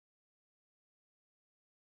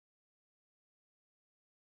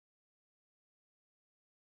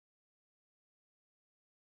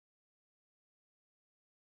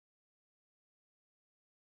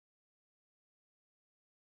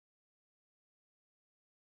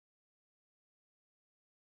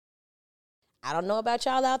I don't know about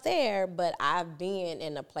y'all out there, but I've been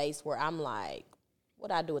in a place where I'm like,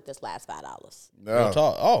 what'd I do with this last $5? No. Real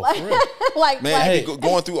talk. Oh, for real. Like, man, I be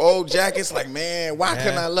going through old jackets. Like, man, why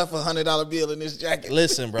couldn't I left $100 bill in this jacket?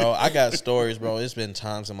 Listen, bro, I got stories, bro. It's been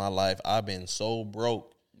times in my life I've been so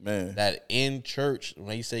broke, man, that in church when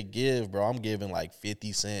they say give, bro, I'm giving like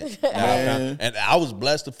 50 cents. And I was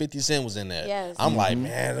blessed the 50 cent was in there. Yes. I'm like,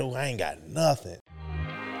 man, I ain't got nothing.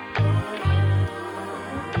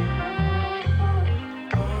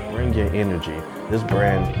 Bring your energy. This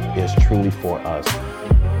brand is truly for us.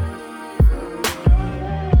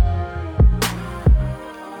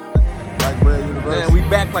 Black Bread University. Man, we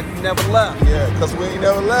back like we never left. Yeah, because we ain't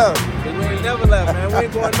never left. We ain't never left, man. We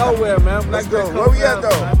ain't going nowhere, man. Let's go. Where we at,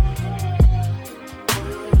 though?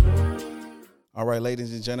 All right,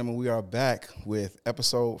 ladies and gentlemen, we are back with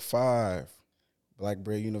episode 5, Black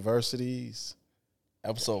Bread Universities.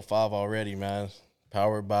 Episode 5 already, man.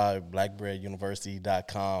 Powered by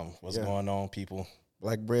blackbreaduniversity.com. What's going on, people?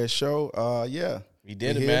 Black Bread Show. Yeah. We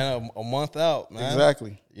did it, man. A month out, man.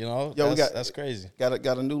 Exactly. You know, that's crazy.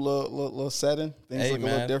 Got a new little setting. Things look a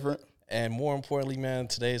little different. And more importantly, man,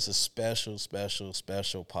 today is a special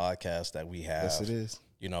podcast that we have. Yes, it is.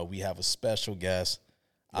 You know, we have a special guest.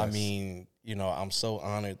 Yes. I mean, you know, I'm so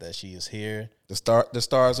honored that she is here. The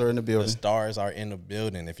stars are in the building. The stars are in the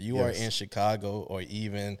building. If you are in Chicago or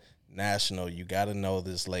even national, you got to know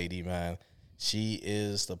this lady, man. She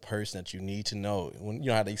is the person that you need to know. When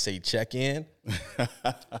you know how they say check in?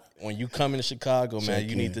 When you come into Chicago, man,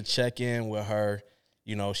 you need to check in with her.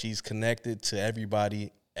 You know, she's connected to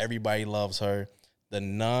everybody. Everybody loves her. The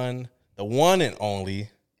one and only,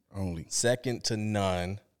 second to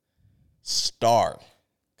none, Starr.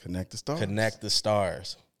 Connect the stars. Connect the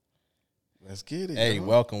stars. Let's get it. Hey,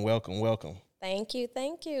 welcome. Thank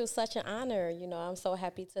you. Such an honor. You know, I'm so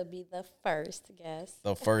happy to be the first guest.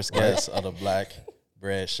 The first guest of the Black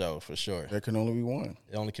Bread Show, for sure. There can only be one.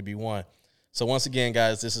 It only could be one. So once again,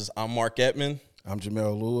 guys, I'm Mark Edmond. I'm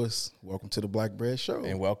Jamel Lewis. Welcome to the Black Bread Show.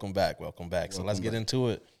 And welcome back. So let's get into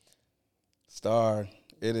it. Starr,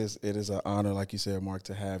 it is an honor, like you said, Mark,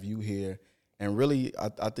 to have you here. And really,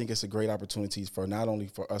 I think it's a great opportunity for not only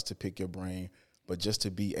for us to pick your brain, but just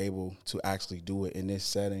to be able to actually do it in this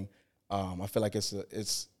setting. I feel like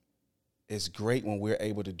it's great when we're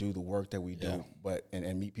able to do the work that we do, but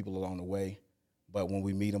and meet people along the way. But when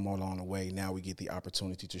we meet them along the way, now we get the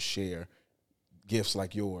opportunity to share gifts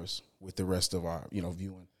like yours with the rest of our,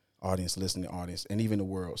 viewing audience, listening audience, and even the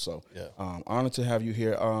world. So, honored to have you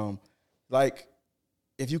here.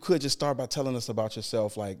 If you could just start by telling us about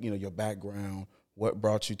yourself, your background, what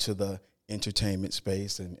brought you to the entertainment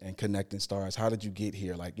space and connecting stars. How did you get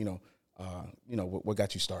here? What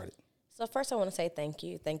got you started? So first I want to say thank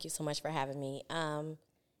you. Thank you so much for having me.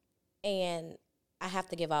 And I have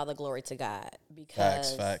to give all the glory to God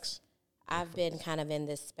because Facts. I've been kind of in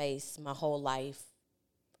this space my whole life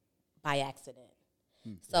by accident.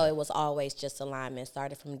 So it was always just alignment.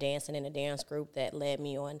 Started from dancing in a dance group that led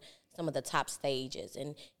me on some of the top stages,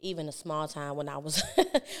 and even a small time when I was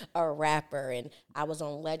a rapper and I was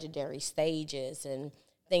on legendary stages and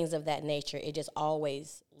things of that nature. It just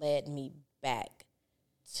always led me back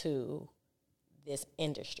to this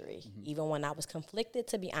industry. Even when I was conflicted,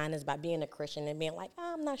 to be honest, by being a Christian and being like,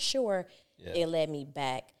 I'm not sure, it led me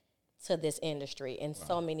back to this industry in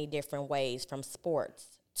so many different ways, from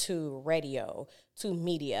sports to radio to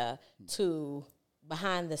media to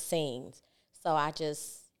behind the scenes. So I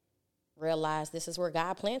just realized this is where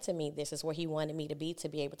God planted me. This is where he wanted me to be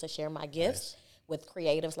able to share my gifts with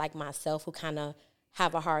creatives like myself who kind of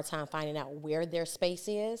have a hard time finding out where their space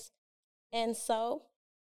is. And so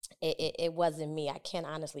it wasn't me. I can't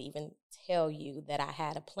honestly even tell you that I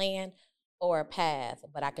had a plan or a path,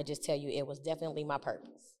 but I could just tell you it was definitely my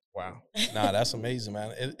purpose. Wow. Nah, that's amazing,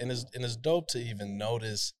 man. And it's dope to even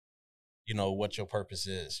notice, what your purpose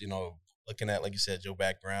is, looking at, like you said, your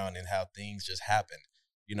background and how things just happen,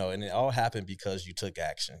 and it all happened because you took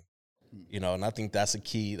action, and I think that's a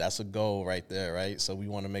key. That's a goal right there, right? So we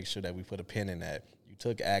want to make sure that we put a pin in that. You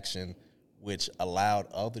took action, which allowed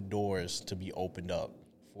other doors to be opened up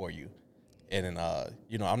for you. And then,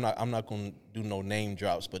 I'm not going to do no name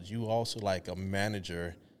drops, but you also like a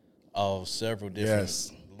manager of several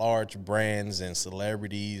different large brands and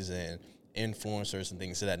celebrities and influencers and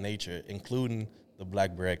things of that nature, including the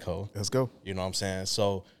Black Bread Co. Let's go. You know what I'm saying?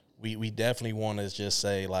 So we definitely want to just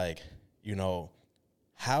say,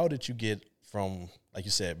 how did you get from, like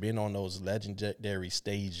you said, being on those legendary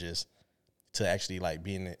stages to actually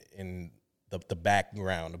being in the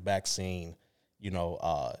background, the back scene,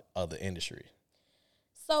 of the industry?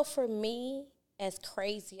 So for me, as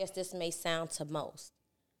crazy as this may sound to most,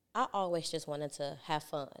 I always just wanted to have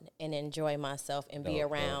fun and enjoy myself and be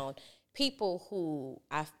around people who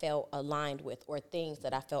I felt aligned with or things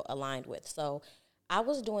that I felt aligned with. So I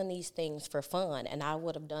was doing these things for fun, and I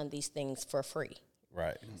would have done these things for free.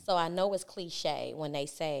 Right. So I know it's cliche when they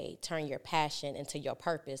say turn your passion into your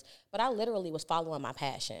purpose, but I literally was following my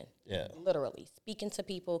passion. Yeah. Literally. Speaking to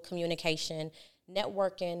people, communication,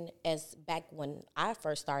 networking. As back when I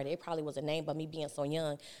first started, it probably was a name, but me being so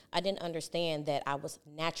young, I didn't understand that I was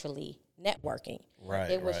naturally networking.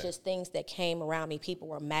 Right. It was just things that came around me. People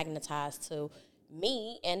were magnetized to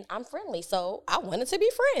me, and I'm friendly, so I wanted to be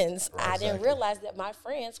friends. I didn't realize that my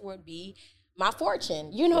friends would be my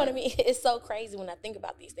fortune. You know what I mean? It's so crazy when I think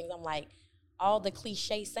about these things. I'm like, all the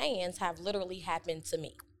cliche sayings have literally happened to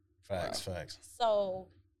me. Facts. So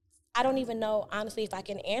I don't even know, honestly, if I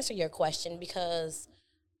can answer your question, because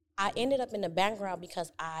I ended up in the background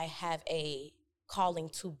because I have a calling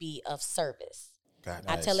to be of service. God,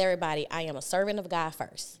 I tell everybody I am a servant of God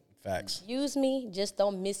first. Facts. Use me, just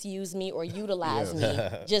don't misuse me, or utilize me,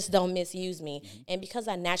 just don't misuse me. And because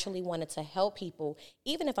I naturally wanted to help people,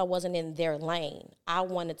 even if I wasn't in their lane, I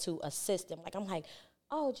wanted to assist them. Like, I'm like,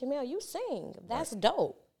 oh, Jamel, you sing. That's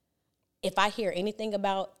dope. If I hear anything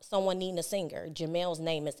about someone needing a singer, Jamel's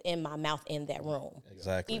name is in my mouth in that room.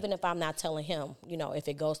 Exactly. Even if I'm not telling him, if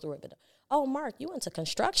it goes through it. But, oh, Mark, you into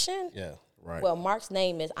construction? Yeah. Right. Well, Mark's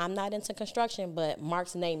name is, I'm not into construction, but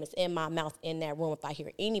Mark's name is in my mouth in that room if I hear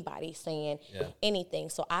anybody saying anything.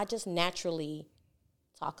 So I just naturally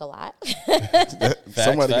talk a lot.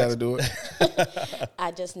 Somebody got to do it. I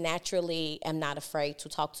just naturally am not afraid to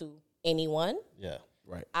talk to anyone. Yeah.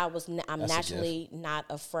 Right. I'm naturally not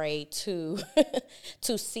afraid to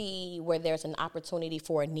to see where there's an opportunity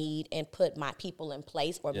for a need and put my people in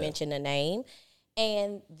place or mention a name.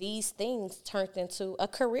 And these things turned into a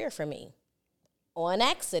career for me on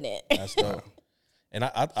accident. That's dope. And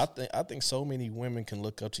I think so many women can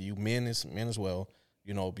look up to you, men as well,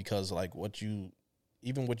 because like what you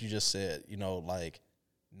just said, like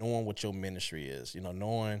knowing what your ministry is,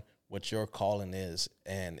 knowing what your calling is.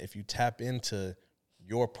 And if you tap into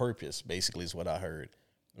your purpose, basically is what I heard.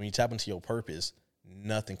 When you tap into your purpose,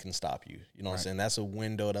 nothing can stop you. You know what I'm saying? That's a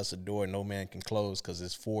window, that's a door no man can close because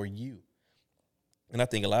it's for you. And I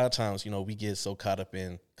think a lot of times, we get so caught up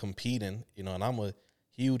in competing, and I'm a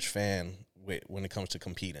huge fan when it comes to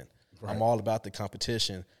competing. Right. I'm all about the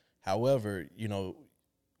competition. However,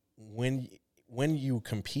 when you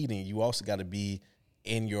competing, you also got to be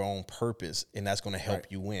in your own purpose, and that's going to help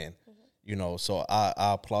you win. Mm-hmm. So I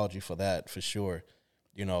applaud you for that for sure.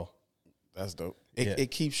 That's dope.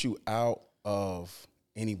 It keeps you out of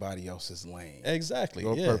anybody else's lane. Exactly.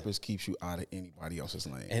 Your purpose keeps you out of anybody else's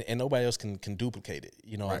lane. And nobody else can duplicate it,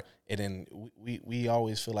 Right. And then we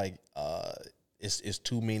always feel like it's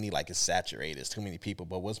too many, like it's saturated, it's too many people.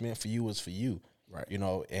 But what's meant for you is for you. Right.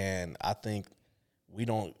 And I think we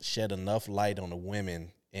don't shed enough light on the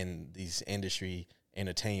women in these industry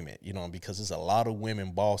entertainment, because there's a lot of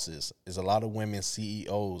women bosses, there's a lot of women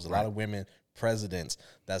CEOs, a lot of women presidents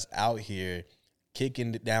that's out here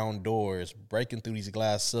kicking down doors, breaking through these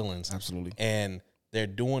glass ceilings. Absolutely. And they're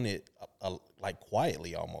doing it like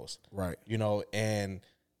quietly almost. Right. And,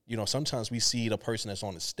 sometimes we see the person that's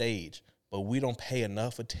on the stage, but we don't pay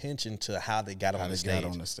enough attention to how they got on the stage.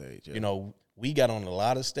 Yeah. We got on a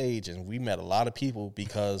lot of stage and we met a lot of people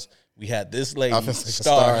because we had this lady,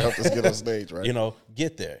 Starr, helped us get on stage, right?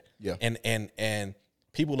 Get there. Yeah. And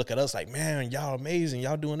people look at us like, man, y'all amazing.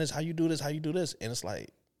 Y'all doing this. How you do this? How you do this? And it's like,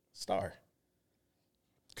 Starr.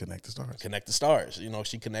 Connect the stars. Connect the stars.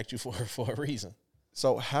 She connect you for a reason.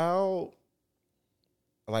 So how,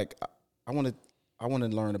 like, I want to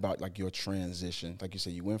learn about like your transition. Like you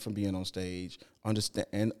said, you went from being on stage,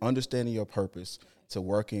 understanding your purpose, to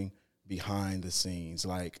working behind the scenes.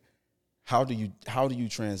 Like, how do you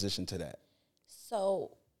transition to that?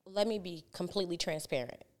 So let me be completely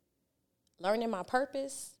transparent. Learning my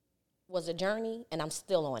purpose was a journey, and I'm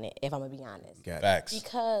still on it, if I'm going to be honest. Facts.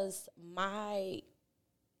 Because my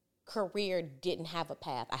career didn't have a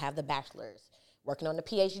path. I have the bachelor's, working on the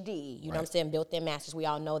PhD, you know what I'm saying, built their master's. We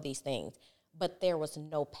all know these things. But there was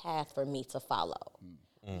no path for me to follow.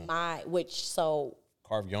 Carve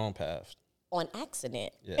your own path. On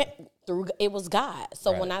accident. Yeah. It was God.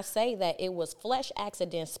 So when I say that, it was flesh,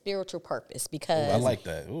 accident, spiritual purpose. Because I like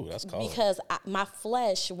that. Ooh, that's cool. Because my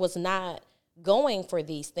flesh was not going for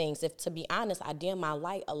these things. If, to be honest, I dim my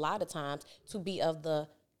light a lot of times to be of the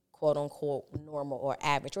quote unquote normal or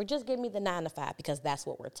average, or just give me the 9 to 5 because that's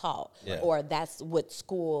what we're taught, or that's what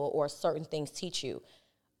school or certain things teach you.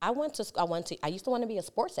 I used to want to be a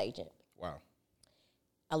sports agent. Wow.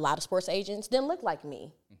 A lot of sports agents didn't look like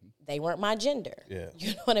me. they weren't my gender. Yeah.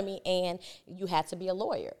 You know what I mean? And you had to be a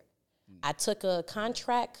lawyer. I took a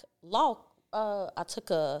contract law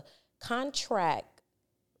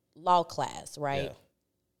class, right? Yeah.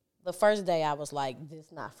 The first day I was like,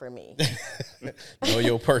 this not for me. Know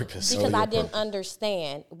your purpose. Because I didn't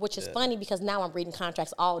understand, which is funny because now I'm reading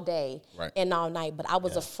contracts all day and all night. But I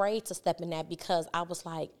was afraid to step in that because I was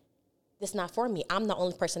like, this not for me. I'm the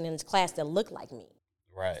only person in this class that looked like me.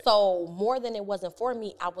 Right. So more than it wasn't for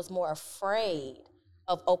me, I was more afraid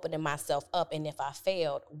of opening myself up. And if I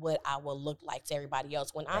failed, what I would look like to everybody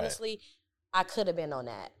else. When honestly, I could have been on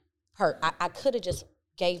that. I could have just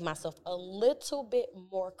gave myself a little bit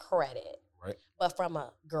more credit. Right. But from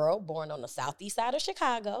a girl born on the southeast side of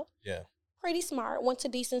Chicago, pretty smart, went to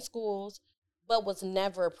decent schools, but was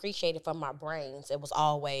never appreciated for my brains. It was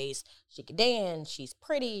always, she could dance, she's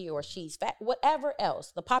pretty, or she's fat, whatever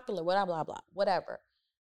else, the popular, blah, blah, blah, whatever.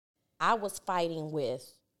 I was fighting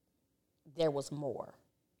with, there was more.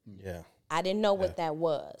 Yeah. I didn't know what that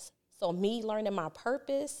was. So me learning my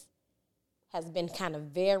purpose has been kind of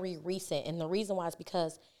very recent. And the reason why is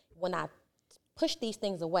because when I push these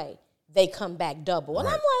things away, they come back double. And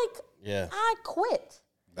I'm like, I quit.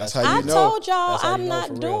 That's how you know. I told y'all I'm you know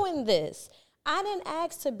not doing this. I didn't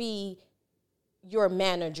ask to be your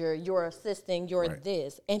manager, your assistant, your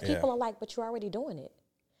this. And people are like, but you're already doing it.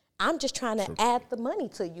 I'm just trying to add the money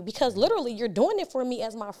to you because literally you're doing it for me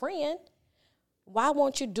as my friend. Why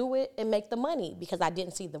won't you do it and make the money? Because I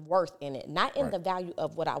didn't see the worth in it. Not in the value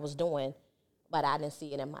of what I was doing, but I didn't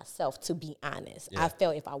see it in myself, to be honest. I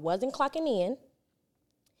felt if I wasn't clocking in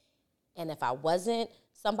and if I wasn't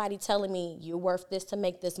somebody telling me you're worth this to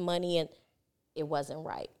make this money, and it wasn't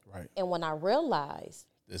right. And when I realized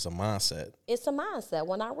it's a mindset. It's a mindset.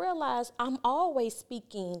 When I realized I'm always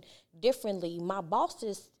speaking differently, my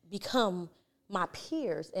bosses become my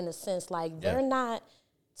peers in a sense. Like they're not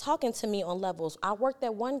talking to me on levels. I worked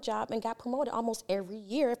at one job and got promoted almost every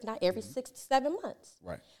year, if not every 6 to 7 months.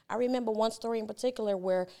 I remember one story in particular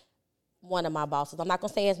where one of my bosses, I'm not going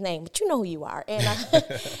to say his name, but you know who you are. And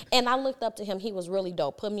and I looked up to him. He was really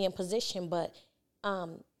dope, put me in position. But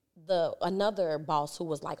another boss who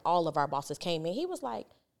was like all of our bosses came in. He was like,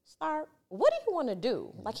 Starr, what do you want to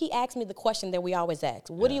do? Like he asked me the question that we always ask.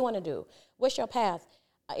 What do you want to do? What's your path?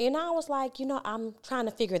 And I was like, I'm trying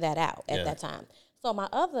to figure that out at that time. So my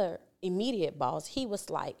other immediate boss, he was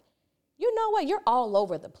like, you know what? You're all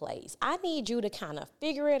over the place. I need you to kind of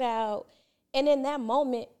figure it out. And in that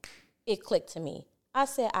moment, it clicked to me. I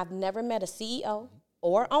said, I've never met a CEO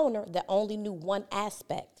or owner that only knew one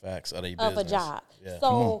aspect of a job.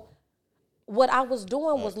 So what I was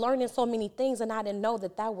doing was learning so many things, and I didn't know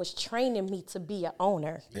that was training me to be an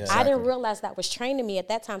owner. I didn't realize that was training me at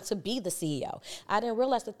that time to be the CEO. I didn't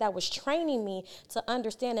realize that was training me to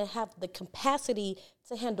understand and have the capacity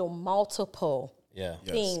to handle multiple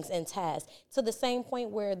things and tasks. To the same point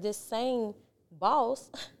where this same boss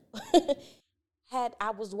I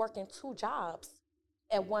was working 2 jobs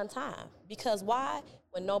at one time. Because why?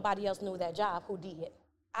 When nobody else knew that job, who did?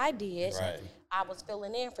 I did. I was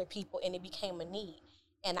filling in for people, and it became a need.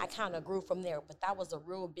 And I kind of grew from there. But that was a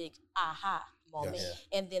real big aha moment.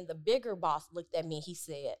 And then the bigger boss looked at me, and he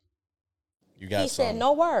said, he said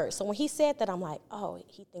no words. So when he said that, I'm like, oh,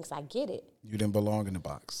 he thinks I get it. You didn't belong in the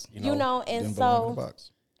box. And so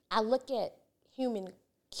I look at human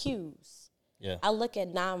cues. I look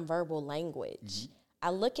at nonverbal language.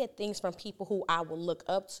 I look at things from people who I will look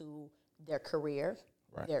up to, their career,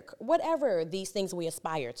 their whatever these things we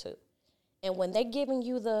aspire to. And when they're giving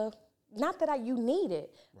you not that you need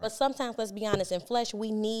it, but sometimes, let's be honest, in flesh,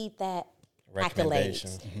 we need that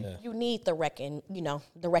accolades. You need the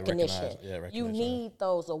recognition. You need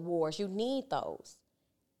those awards. You need those.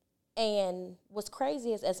 And what's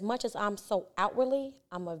crazy is, as much as I'm so outwardly,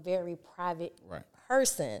 I'm a very private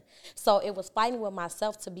person. So it was fighting with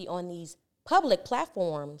myself to be on these public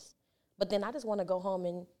platforms, but then I just want to go home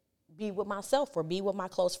and be with myself or be with my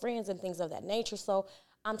close friends and things of that nature. So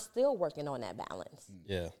I'm still working on that balance.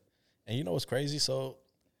 Yeah. And you know what's crazy? So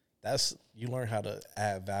you learn how to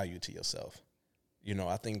add value to yourself.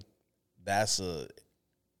 I think that's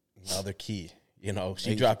another key.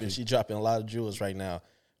 She dropping a lot of jewels right now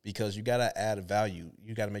because you got to add value.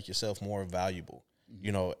 You got to make yourself more valuable,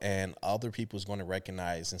 and other people's going to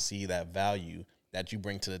recognize and see that value that you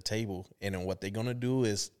bring to the table. And then what they're going to do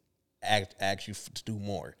is ask you to do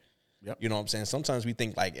more. You know what I'm saying? Sometimes we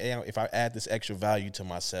think like, hey, if I add this extra value to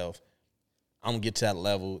myself, I'm going to get to that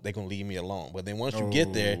level. They're going to leave me alone. But then once you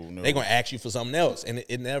get there, they're going to ask you for something else. And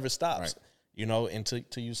it never stops, until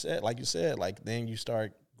you said, then you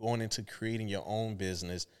start going into creating your own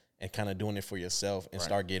business and kind of doing it for yourself and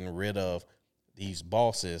start getting rid of these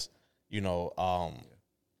bosses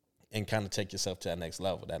and kind of take yourself to that next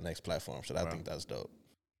level, that next platform. So I think that's dope.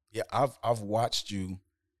 Yeah, I've watched you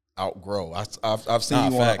outgrow. I've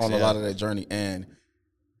seen you on a lot of that journey, and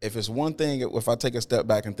if it's one thing, if I take a step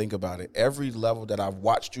back and think about it, every level that I've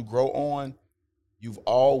watched you grow on, you've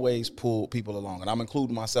always pulled people along, and I'm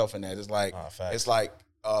including myself in that. It's like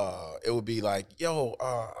it would be like, yo,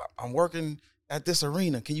 I'm working at this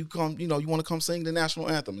arena. Can you come? You want to come sing the national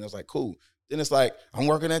anthem? And it's like, cool. Then it's like, I'm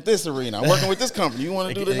working at this arena. I'm working with this company. You want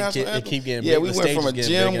to do the national anthem? Keep getting yeah, big. we went from a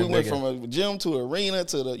gym. We went from a gym to arena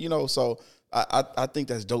to the, So I think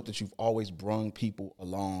that's dope that you've always brung people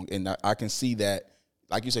along, and I can see that.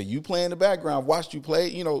 Like you said, you play in the background. I've watched you play.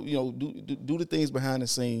 Do the things behind the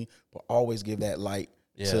scene, but always give that light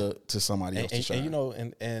to somebody else to shine.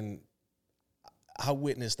 And I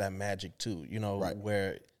witnessed that magic too.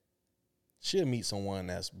 Where she'll meet someone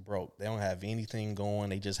that's broke. They don't have anything going.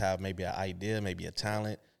 They just have maybe an idea, maybe a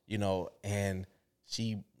talent. And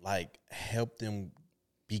she helped them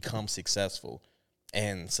become successful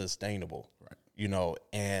and sustainable. Right.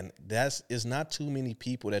 And it's not too many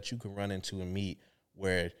people that you can run into and meet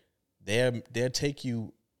where they'll take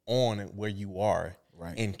you on where you are,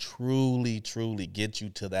 right, and truly get you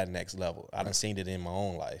to that next level. I done seen it in my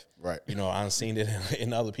own life. Right. I done seen it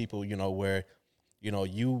in other people, where,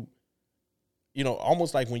 you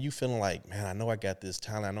almost like when you feeling like, man, I know I got this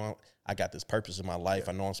talent. I know I got this purpose in my life.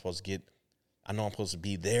 Yeah. I know I'm supposed to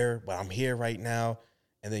be there, but I'm here right now.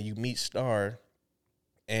 And then you meet Starr,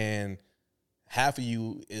 and half of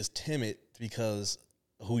you is timid because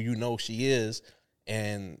who she is.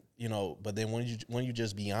 And, but then when you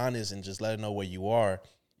just be honest and just let her know where you are,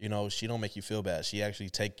 she don't make you feel bad. She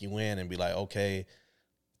actually take you in and be like, okay,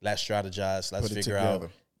 let's strategize. Let's figure out.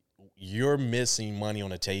 You're missing money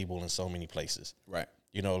on the table in so many places. Right.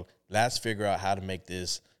 Let's figure out how to make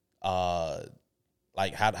this, how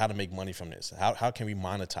to make money from this. How can we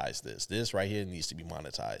monetize this? This right here needs to be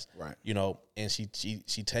monetized. Right. And she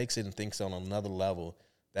takes it and thinks on another level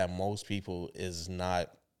that most people is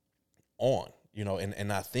not on. And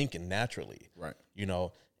not thinking naturally, right?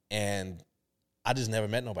 And I just never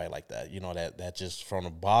met nobody like that. That just from the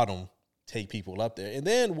bottom take people up there, and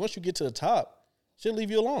then once you get to the top, she'll leave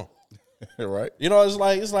you alone, right? It's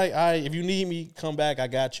like, all right, if you need me, come back, I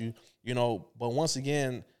got you. But once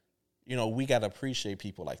again, we gotta appreciate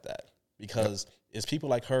people like that, because it's people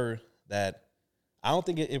like her that I don't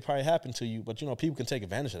think it probably happened to you, but people can take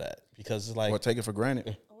advantage of that, because it's like, or take it for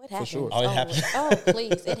granted. It happens. For sure. Oh, it happens. Oh,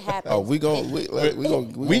 please, it happens. Oh, we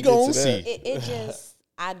gonna see. It just,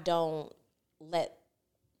 I don't let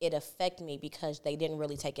it affect me because they didn't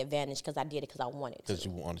really take advantage, because I did it because I wanted to. Because you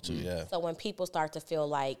wanted to, yeah. So when people start to feel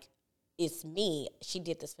like it's me, she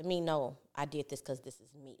did this for me. No, I did this because this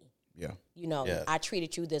is me. Yeah. I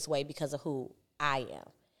treated you this way because of who I am.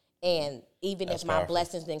 And even if my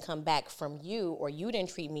blessings didn't come back from you, or you didn't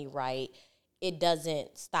treat me right, it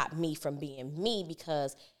doesn't stop me from being me,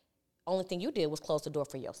 because only thing you did was close the door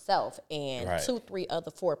for yourself. And 2, 3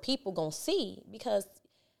 other 4 people gonna see, because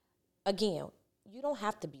again, you don't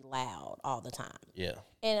have to be loud all the time. Yeah.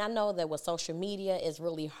 And I know that with social media is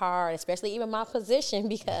really hard, especially even my position,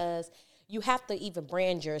 because you have to even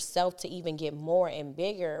brand yourself to even get more and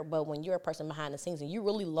bigger. But when you're a person behind the scenes and you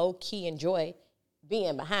really low key enjoy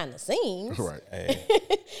being behind the scenes, right? Hey.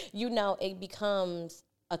 It becomes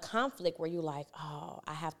a conflict where you're like, oh,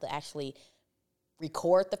 I have to actually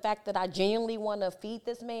record the fact that I genuinely want to feed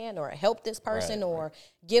this man or help this person or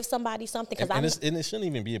give somebody something. And it shouldn't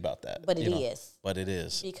even be about that. But it is. But it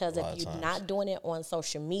is. Because if you're not doing it on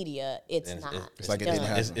social media, it's not. It's like it didn't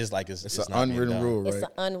happen. It's an unwritten rule, right? It's an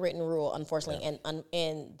unwritten rule, unfortunately. Yeah.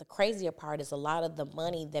 And the crazier part is a lot of the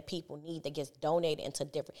money that people need that gets donated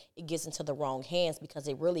it gets into the wrong hands, because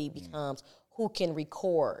it really becomes who can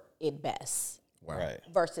record it best. Right.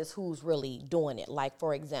 Versus who's really doing it. Like,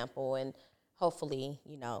 for example, and hopefully,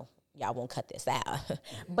 y'all won't cut this out.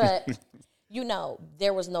 But,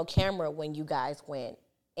 there was no camera when you guys went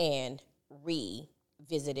and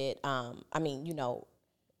revisited.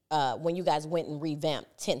 When you guys went and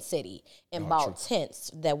revamped Tent City and bought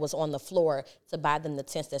tents that was on the floor to buy them the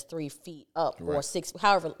tents that's 3 feet up or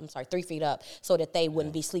 3 feet up, so that they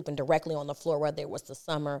wouldn't be sleeping directly on the floor, whether it was the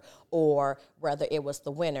summer or whether it was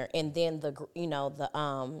the winter. And then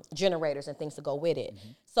the generators and things to go with it. Mm-hmm.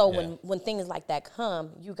 So when things like that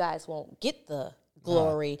come, you guys won't get the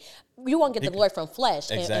glory. You won't get the glory from flesh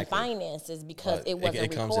and finances, because it wasn't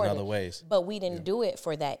recorded. It comes in other ways. But we didn't do it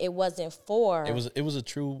for that. It wasn't for. It was a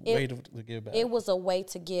true way to give back. It was a way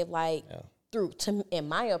to give, in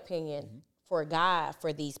my opinion, for God,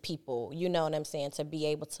 for these people. You know what I'm saying? To be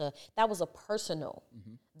able to. That was a personal.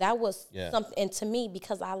 Mm-hmm. That was Yeah. something, and to me,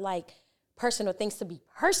 because I like personal things to be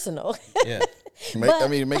personal. Yeah. I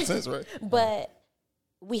mean, it makes sense, right? But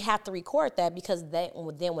we have to record that because then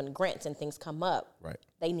when grants and things come up, Right.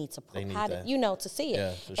 they need to They need have that. it, to see it.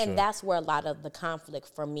 Yeah, for and sure. that's where a lot of the conflict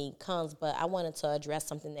for me comes. But I wanted to address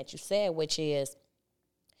something that you said, which is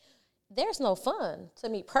there's no fun to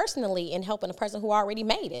me personally in helping a person who already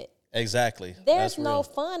made it. Exactly. There's That's no real.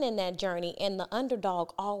 fun in that journey, and the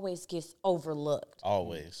underdog always gets overlooked.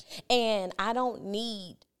 Always. And I don't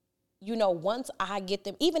need, once I get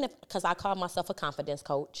them, even if, because I call myself a confidence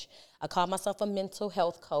coach, I call myself a mental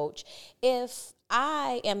health coach. If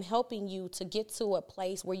I am helping you to get to a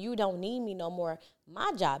place where you don't need me no more,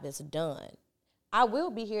 my job is done. I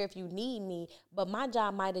will be here if you need me, but my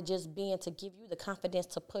job might have just been to give you the confidence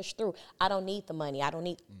to push through. I don't need the money. I don't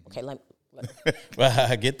need, okay, let me.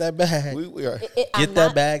 Get that bag. We are. Get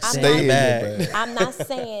that bag. Stay in that bag. I'm not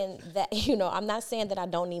saying that, I'm not saying that I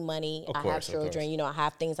don't need money. Of I course, have children, I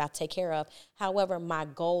have things I take care of. However, my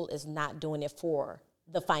goal is not doing it for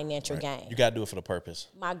the financial gain. You got to do it for the purpose.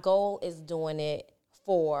 My goal is doing it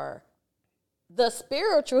for the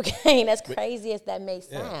spiritual gain, as crazy as that may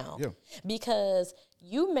sound. Yeah. Because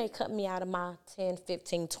you may cut me out of my 10,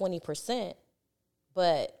 15, 20%,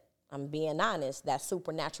 but I'm being honest, that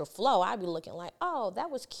supernatural flow, I'd be looking like, oh, that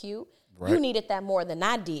was cute. Right. You needed that more than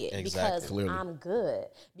I did because Clearly. I'm good.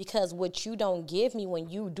 Because what you don't give me when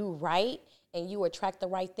you do right and you attract the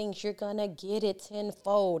right things, you're going to get it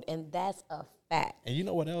tenfold. And that's a fact. And you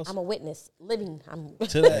know what else? I'm a witness, living.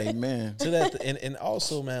 To that, Amen. to that, and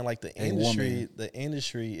also, man, like the industry, woman. the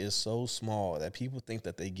industry is so small that people think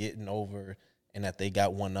that they getting over and that they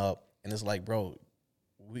got one up, and it's like, bro,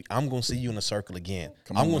 I'm gonna see you in a circle again.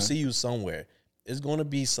 I'm gonna see you somewhere. It's gonna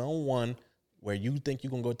be someone where you think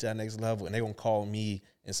you're gonna go to that next level, and they're gonna call me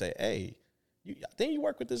and say, "Hey, I think you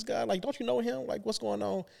work with this guy. Like, don't you know him? Like, what's going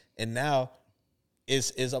on?" And now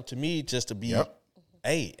it's up to me just to be.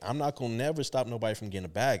 Hey, I'm not gonna never stop nobody from getting a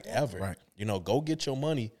bag ever. Right. Go get your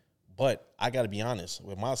money, but I got to be honest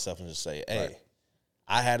with myself and just say, hey,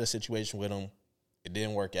 I had a situation with him. It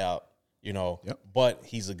didn't work out, but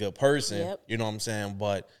he's a good person. Yep. You know what I'm saying?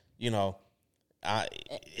 But,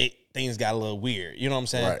 things got a little weird. You know what I'm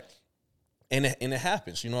saying? Right. And it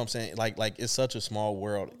happens. You know what I'm saying? Like it's such a small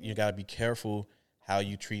world. You got to be careful how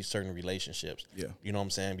you treat certain relationships. Yeah. You know what I'm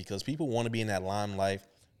saying? Because people want to be in that limelight.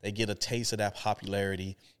 They get a taste of that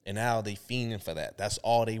popularity, and now they fiending for that. That's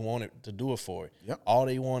all they wanted to do it for. Yep. All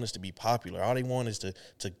they want is to be popular. All they want is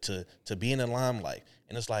to be in the limelight.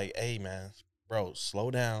 And it's like, hey, man, bro, slow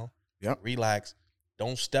down. Yep. Relax.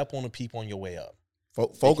 Don't step on the people on your way up.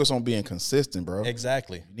 Focus on being consistent, bro.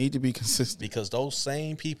 Exactly. You need to be consistent. Because those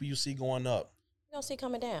same people you see going up, You don't see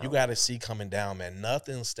coming down. you got to see coming down, man.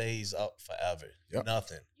 Nothing stays up forever. Yep.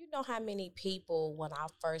 Nothing. You know how many people, when I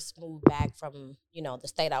first moved back from, the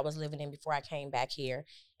state I was living in before I came back here,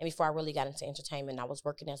 and before I really got into entertainment, I was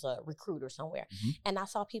working as a recruiter somewhere. Mm-hmm. And I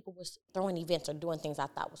saw people was throwing events or doing things I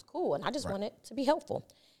thought was cool, and I just wanted to be helpful.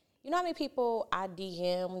 You know how many people I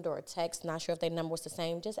DM'd or text, not sure if their number was the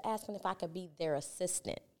same, just asking if I could be their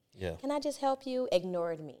assistant. Yeah. Can I just help you?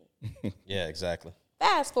 Ignored me. Yeah, exactly.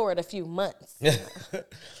 Fast forward a few months.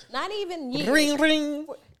 Not even years. Ring, ring.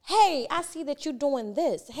 Hey, I see that you're doing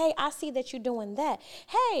this. Hey, I see that you're doing that.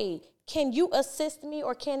 Hey, can you assist me,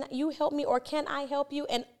 or can you help me, or can I help you?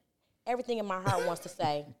 And everything in my heart wants to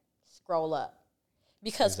say, scroll up.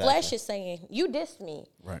 Because flesh is saying, you dissed me.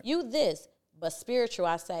 Right. You this. But spiritual,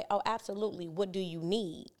 I say, oh, absolutely. What do you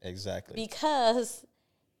need? Exactly. Because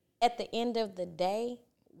at the end of the day,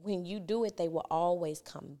 when you do it, they will always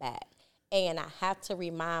come back. And I have to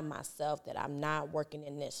remind myself that I'm not working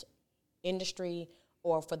in this industry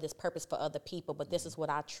or for this purpose for other people, but this is what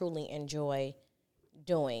I truly enjoy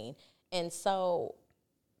doing. And so,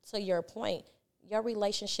 to your point, your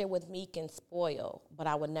relationship with me can spoil, but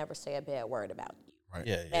I would never say a bad word about you. Right.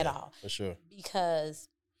 Yeah, At all. For sure. Because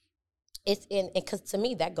because to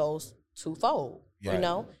me that goes twofold. Yeah. You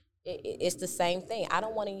know, it's the same thing. I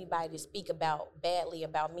don't want anybody to speak badly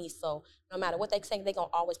about me. So no matter what they say, they're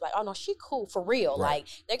gonna always be like, "Oh no, she cool for real." Right. Like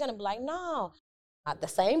they're gonna be like, "No, the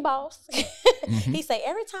same boss." He say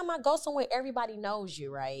every time I go somewhere, everybody knows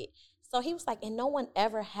you, right? So he was like, and no one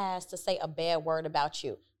ever has to say a bad word about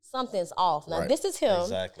you. Something's off. Now Right. this is him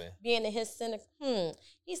Exactly. being in his center.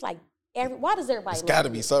 He's like, why does everybody? It's got to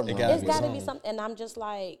love be you? something. It gotta It's be got to be something. something. And I'm just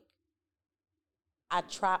like,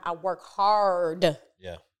 I work hard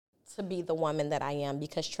Yeah. to be the woman that I am,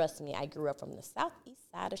 because trust me, I grew up from the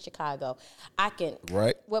southeast side of Chicago. I can,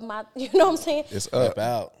 Right. with my, you know what I'm saying? It's Step up.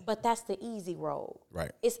 out. But that's the easy road.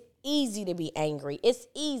 Right. It's easy to be angry. It's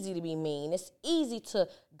easy to be mean. It's easy to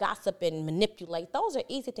gossip and manipulate. Those are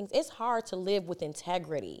easy things. It's hard to live with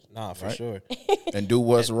integrity. Nah, for sure. And do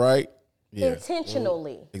what's right. Yeah.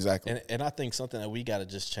 Intentionally. Exactly. And I think something that we got to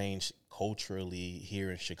just change culturally here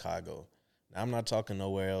in Chicago. Now, I'm not talking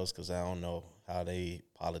nowhere else because I don't know how they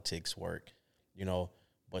politics work, you know.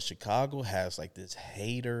 But Chicago has like this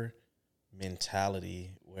hater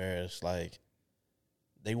mentality where it's like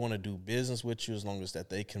they want to do business with you as long as that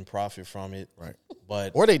they can profit from it. Right.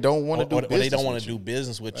 But or they don't want to do business. Or they don't want with to you. do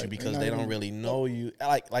business with Right. you because they don't really know you.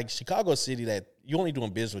 Like Chicago City, that you only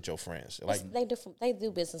doing business with your friends. Like they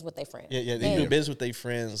do business with their friends. Yeah, they do business with their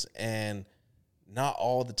friends, and not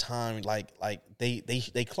all the time. Like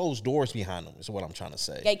they close doors behind them. Is what I'm trying to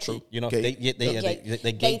say. Gatekeep. You know, they gatekeep.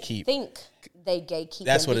 They think they gatekeep.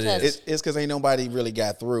 That's what it is. It's because ain't nobody really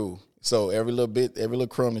got through. So every little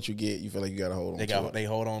crumb that you get, you feel like you got to hold on to it. They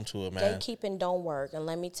hold on to it, man. Gatekeeping don't work. And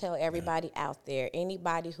let me tell everybody out there,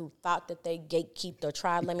 anybody who thought that they gatekeeped or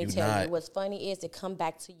tried, let me tell you what's funny is it come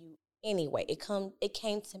back to you anyway. It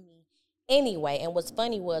came to me anyway. And what's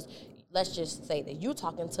funny was, let's just say that you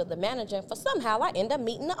talking to the manager, and for somehow I end up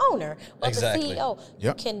meeting the owner or the CEO.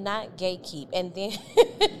 You cannot gatekeep. And then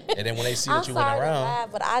and then when they see that you went around, laugh,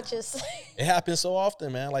 but I just it happens so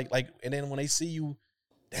often, man. Like and then when they see you,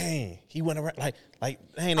 dang, he went around like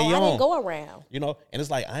dang, they I didn't go around. You know, and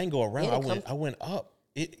it's like I ain't go around. I went up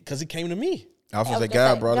because it came to me. I was gonna say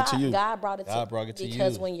God brought it to you. God brought it to you.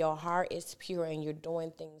 Because when your heart is pure and you're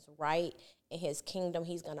doing things right in His kingdom,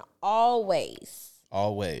 He's gonna always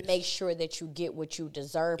make sure that you get what you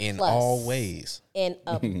deserve. In all ways. In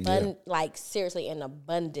abundance, like seriously, in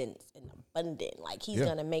abundance, like He's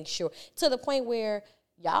gonna make sure to the point where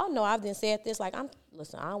y'all know I've been said this. Like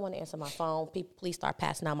listen, I don't want to answer my phone. People, please start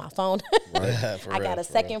passing out my phone. I got a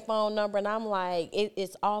second phone number, and I'm like,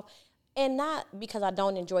 it's off. And not because I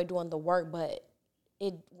don't enjoy doing the work, but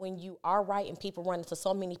when you are right and people run into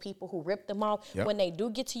so many people who rip them off, when they do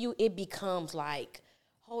get to you, it becomes like,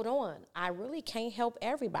 hold on, I really can't help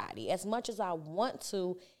everybody. As much as I want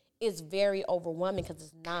to, it's very overwhelming because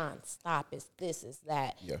it's nonstop. It's this, it's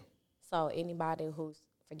that. Yeah. So anybody who's,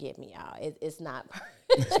 forgive me, y'all, it's not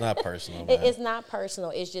it's not personal. It's not personal.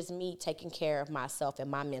 It's just me taking care of myself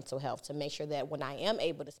and my mental health to make sure that when I am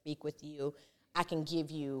able to speak with you, I can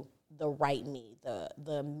give you the right me,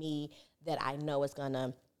 the me that I know is going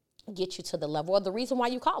to get you to the level or the reason why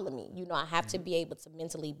you calling me. You know, I have to be able to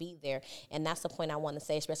mentally be there. And that's the point I want to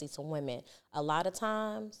say, especially to women. A lot of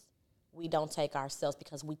times we don't take ourselves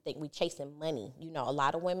because we think we chasing money. You know, a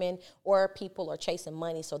lot of women or people are chasing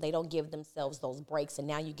money, so they don't give themselves those breaks. And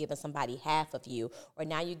now you're giving somebody half of you, or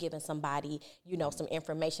now you're giving somebody, you know, some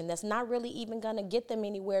information that's not really even going to get them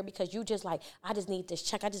anywhere because you just like, I just need this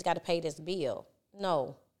check. I just got to pay this bill.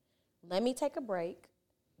 No. Let me take a break.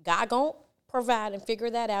 God gon' provide and figure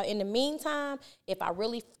that out. In the meantime, if I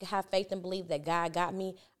really have faith and believe that God got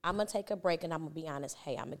me, I'm going to take a break and I'm going to be honest.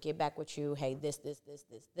 Hey, I'm going to get back with you. Hey, this.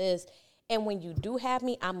 And when you do have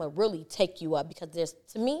me, I'm going to really take you up because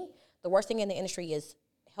to me, the worst thing in the industry is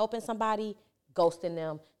helping somebody, ghosting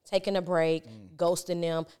them, taking a break, ghosting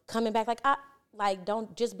them, coming back.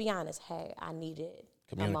 Don't just be honest. Hey, I needed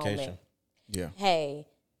communication. A moment. Yeah. Hey,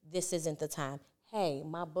 this isn't the time. Hey,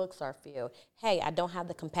 my books are filled. Hey, I don't have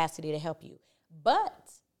the capacity to help you.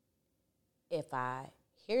 But if I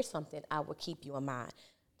hear something, I will keep you in mind.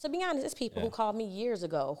 To be honest, it's people who called me years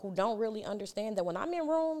ago who don't really understand that when I'm in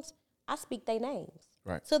rooms, I speak their names.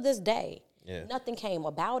 Right. To this day. Yeah. Nothing came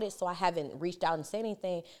about it, so I haven't reached out and said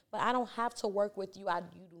anything. But I don't have to work with you.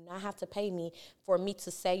 You do not have to pay me for me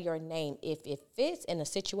to say your name. If it fits and a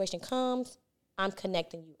situation comes, I'm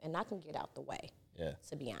connecting you, and I can get out the way. Yeah,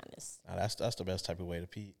 to be honest, that's the best type of way to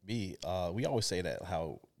be. We always say that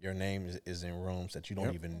how your name is in rooms that you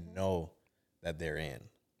don't even know that they're in,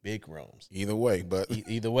 big rooms. Either way, but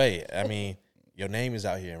either way, I mean, your name is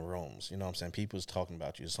out here in rooms. You know what I'm saying? People's talking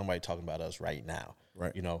about you. Somebody talking about us right now.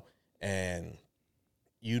 Right. You know, and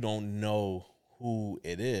you don't know who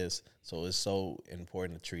it is, so it's so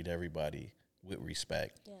important to treat everybody with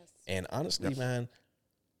respect. Yes. And honestly, man,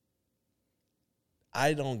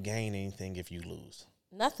 I don't gain anything if you lose.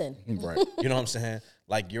 Nothing. Right. You know what I'm saying?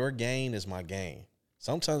 Like, your gain is my gain.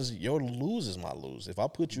 Sometimes your lose is my lose. If I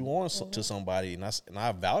put you on to somebody and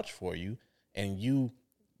I vouch for you and you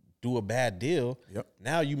do a bad deal,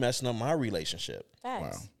 now you messing up my relationship.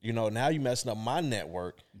 Facts. Wow. You know, now you messing up my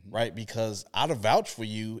network, right? Because I'd have vouched for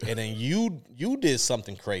you and then you did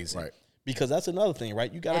something crazy. Right. Because that's another thing,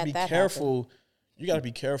 right? You got to be careful. Happened. You got to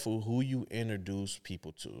be careful who you introduce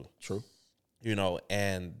people to. True. You know,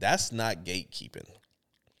 and that's not gatekeeping.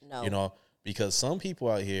 No. You know, because some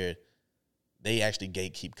people out here, they actually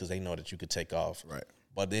gatekeep because they know that you could take off. Right.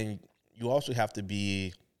 But then you also have to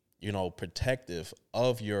be, protective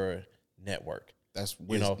of your network. That's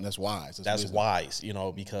that's wise. That's wise,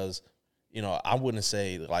 because, I wouldn't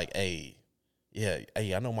say like, hey,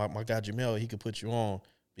 I know my guy Jamel, he could put you on,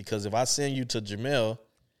 because if I send you to Jamel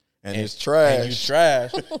and it's trash, and you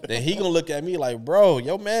trash, then he gonna look at me like, bro,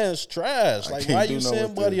 your man's trash. Like, why you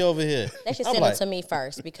send buddy over here? They should send it to me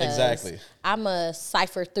first, because exactly. I'm a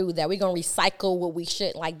cipher through that. We're gonna recycle what we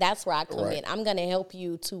should. Like, that's where I come in. I'm gonna help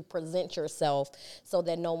you to present yourself so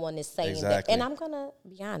that no one is saying that. And I'm gonna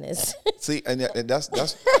be honest. See, and that's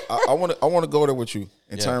I want to go there with you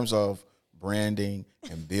in terms of branding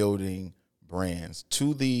and building brands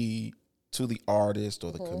to the artist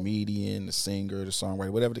or the comedian, the singer, the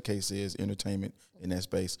songwriter, whatever the case is, entertainment in that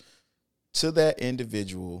space, to that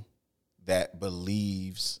individual that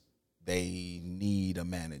believes they need a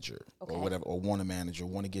manager or whatever, or want a manager,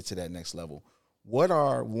 want to get to that next level. What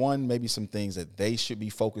are maybe some things that they should be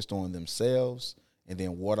focused on themselves, and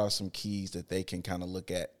then what are some keys that they can kind of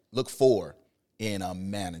look for in a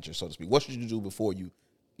manager, so to speak? What should you do before you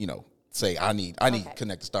say, I need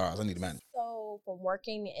Connect the Stars, I need a manager? From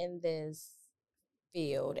working in this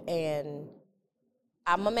field, and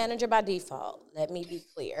I'm a manager by default. Let me be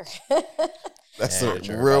clear. That's a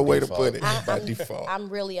real way to put it. By default, I'm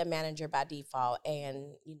really a manager by default, and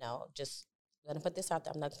just gonna put this out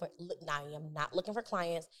there. I am not looking for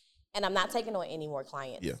clients, and I'm not taking on any more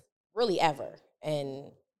clients. Really, ever.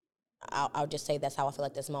 And I'll just say that's how I feel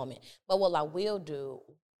at this moment. But what I will do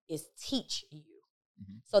is teach you,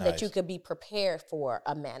 so that you could be prepared for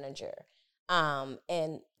a manager.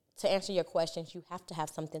 And to answer your questions, you have to have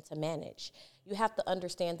something to manage. You have to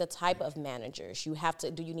understand the type of managers.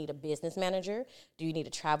 Do you need a business manager? Do you need a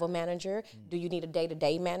travel manager? Do you need a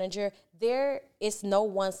day-to-day manager? There is no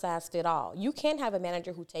one size fit all. You can have a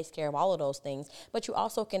manager who takes care of all of those things, but you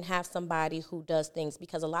also can have somebody who does things,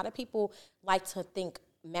 because a lot of people like to think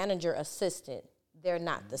manager assistant. They're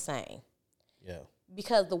not the same. Yeah.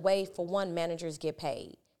 Because the way, for one, managers get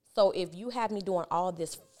paid. So if you have me doing all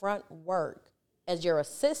this front work as your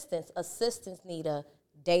assistants need a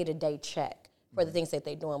day-to-day check for the things that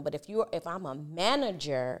they're doing. But if I'm a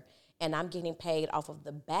manager and I'm getting paid off of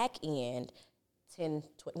the back end, 10,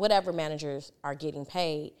 20, whatever managers are getting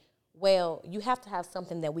paid, well, you have to have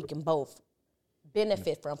something that we can both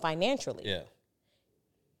benefit from financially. Yeah.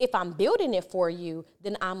 If I'm building it for you,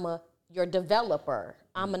 then I'm your developer.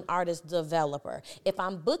 I'm an artist developer. If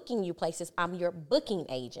I'm booking you places, I'm your booking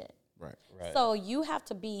agent. Right. So you have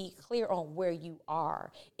to be clear on where you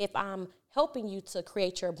are. If I'm helping you to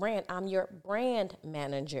create your brand, I'm your brand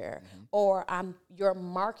manager, or I'm your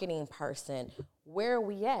marketing person. Where are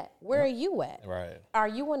we at? Where are you at? Right. Are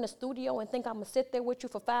you in the studio and think I'm going to sit there with you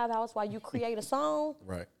for 5 hours while you create a song?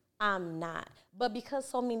 Right. I'm not. But because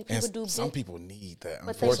so many people do some people need that,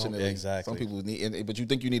 but unfortunately. Exactly. Some people need, but you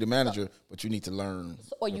think you need a manager, but you need to learn.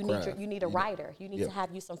 Or you need a writer. You need to have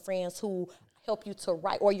you some friends who help you to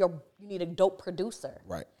write, or you need a dope producer.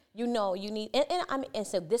 Right. You need, and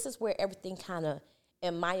so this is where everything kind of,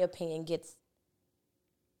 in my opinion, gets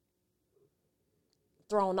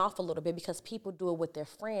thrown off a little bit, because people do it with their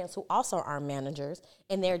friends who also are managers,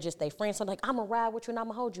 and they're just their friends. So like, I'm gonna ride with you and I'm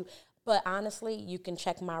gonna hold you. But honestly, you can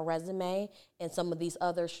check my resume and some of these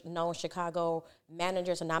other known Chicago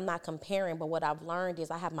managers, and I'm not comparing, but what I've learned is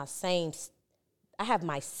I have my same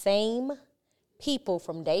people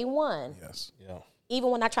from day one. Yes. Yeah. Even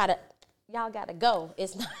when I try to, y'all gotta go.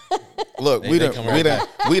 It's not. Look, we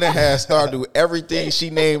done had Starr do everything she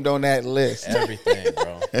named on that list. Everything,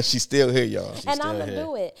 bro. And she's still here, y'all. And I'm gonna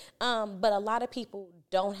do it. But a lot of people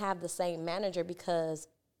don't have the same manager because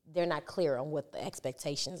they're not clear on what the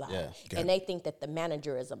expectations are. Yeah. And they think that the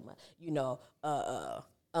manager is a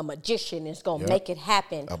magician is going to make it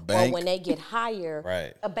happen. A bank. Or when they get hired,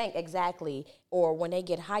 Right. A bank, exactly. Or when they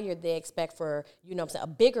get hired, they expect for, a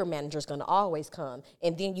bigger manager is going to always come.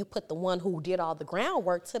 And then you put the one who did all the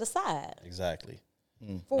groundwork to the side. Exactly.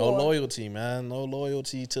 Mm. No loyalty, man. No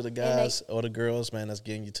loyalty to the guys or the girls, man, that's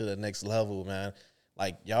getting you to the next level, man.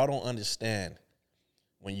 Like, y'all don't understand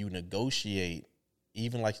when you negotiate,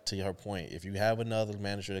 even like to your point, if you have another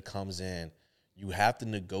manager that comes in, you have to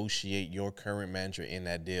negotiate your current manager in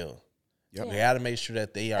that deal. Yep. You got to make sure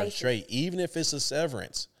that they are straight, even if it's a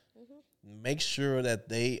severance. Mm-hmm. Make sure that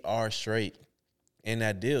they are straight in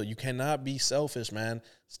that deal. You cannot be selfish, man.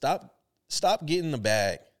 Stop getting the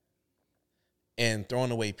bag and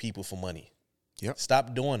throwing away people for money. Yep.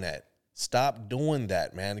 Stop doing that. Stop doing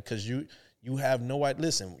that, man, because you have no idea.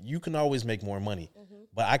 Listen, you can always make more money,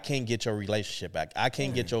 but I can't get your relationship back. I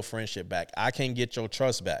can't get your friendship back. I can't get your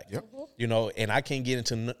trust back. Yep. you know, and I can't get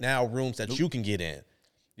into now rooms that you can get in.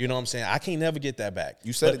 You know what I'm saying? I can't never get that back.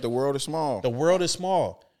 You said it, the world is small. The world is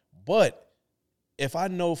small. But if I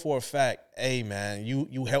know for a fact, hey, man,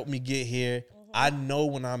 you helped me get here. I know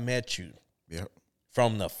when I met you. Yep.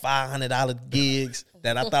 From the $500 gigs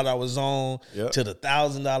that I thought I was on to the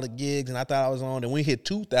 $1,000 gigs and I thought I was on, and we hit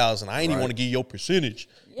 2,000. I ain't even want to give you your percentage,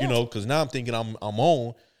 you know, because now I'm thinking I'm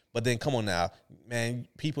on. But then come on now, man,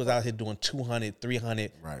 people's out here doing 200,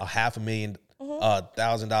 300, a $500,000,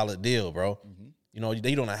 $1,000 deal, bro. You know,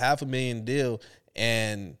 they doing a $500,000 deal,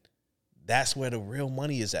 and that's where the real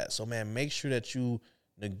money is at. So, man, make sure that you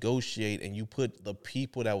negotiate and you put the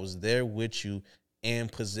people that was there with you in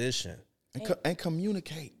position. And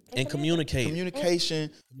communicate. And communicate.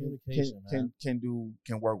 Communication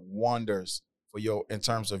can work wonders for in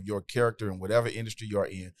terms of your character in whatever industry you're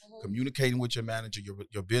in. Communicating with your manager,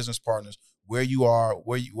 your business partners, where you are,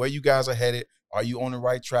 where you guys are headed. Are you on the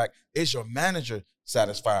right track? Is your manager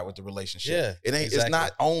satisfied with the relationship? Yeah, it ain't.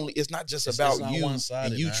 exactly. It's not just about you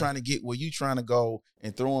and you trying to get where you trying to go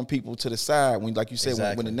and throwing people to the side when, like you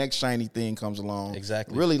said, when the next shiny thing comes along.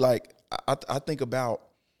 Exactly. Really, like I think about.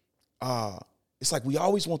 It's like we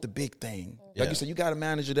always want the big thing. Like you said, you got a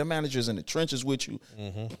manager. That manager's in the trenches with you,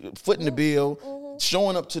 footing the bill,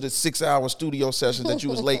 showing up to the 6-hour studio sessions that you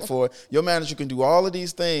was late for. Your manager can do all of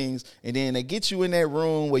these things, and then they get you in that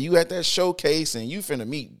room where you at that showcase, and you finna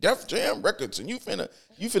meet Def Jam Records, and you finna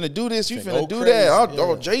do this, you finna do crazy, that.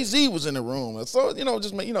 Oh, Jay-Z was in the room. So, you know,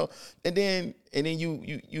 just, you know, and then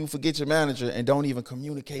you forget your manager and don't even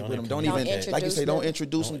communicate with him. Don't even, like you say, don't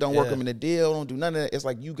introduce him, don't work him in the deal, don't do none of that. It's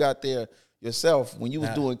like you got there yourself when you was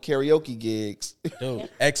doing karaoke gigs. Dude,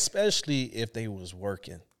 especially if they was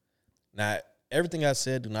working. Now, everything I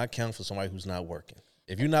said do not count for somebody who's not working.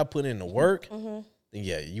 If you're not putting in the work, then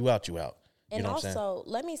you out. And also,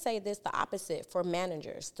 let me say this, the opposite for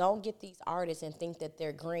managers. Don't get these artists and think that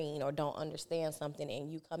they're green or don't understand something,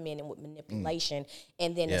 and you come in with manipulation,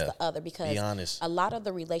 and then it's the other. Because a lot of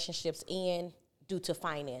the relationships end due to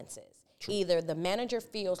finances. True. Either the manager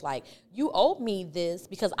feels like, you owe me this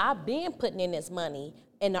because I've been putting in this money,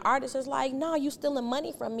 and the artist is like, no, you stealing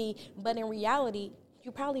money from me. But in reality,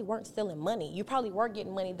 you probably weren't stealing money. You probably were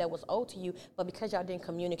getting money that was owed to you, but because y'all didn't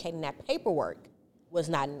communicate and that paperwork was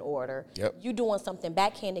not in order, you doing something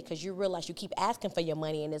backhanded because you realize you keep asking for your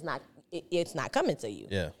money and it's not coming to you.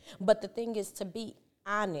 Yeah. But the thing is to be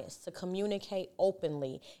honest, to communicate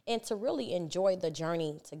openly, and to really enjoy the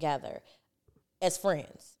journey together as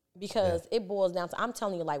friends. Because it boils down to, I'm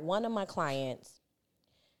telling you, like, one of my clients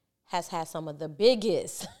has had some of the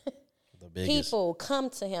biggest people come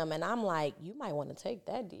to him, and I'm like, you might want to take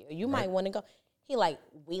that deal. You might want to go. He like,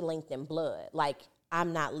 we linked in blood. Like,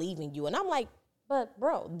 I'm not leaving you. And I'm like, but,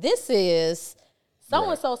 bro, this is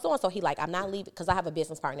so-and-so, so-and-so. He like, I'm not leaving, because I have a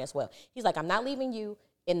business partner as well. He's like, I'm not leaving you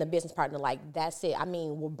in the business partner. Like, that's it. I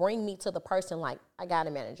mean, will bring me to the person, like, I got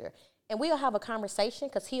a manager. And we'll have a conversation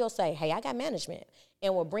because he'll say, hey, I got management.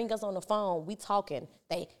 And will bring us on the phone. We talking.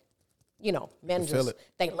 They, you know, managers,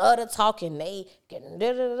 they love to talk and they get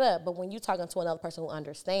da-da-da-da. But when you're talking to another person who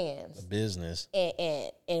understands the business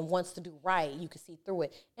and wants to do right, you can see through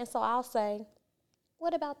it. And so I'll say,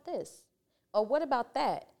 what about this? Or what about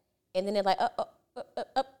that? And then they're like, I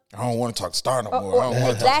don't want to talk to Starr no more. I don't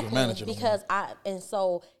want to talk to the manager no more. And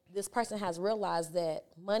so this person has realized that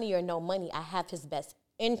money or no money, I have his best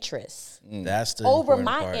interest. That's the over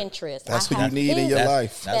my interest. That's what you need in your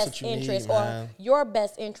life. That's what you interest need, or your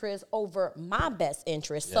best interest over my best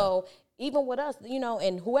interest. Yeah. So even with us, you know,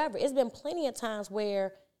 and whoever, it's been plenty of times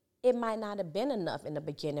where it might not have been enough in the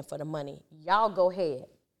beginning for the money. Y'all go ahead.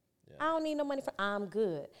 Yeah. I don't need no money I'm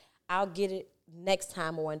good. I'll get it next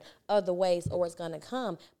time or in other ways, or it's gonna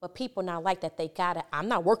come. But people not like that. They gotta. I'm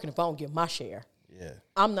not working if I don't get my share. Yeah.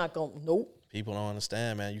 I'm not gonna. Nope. People don't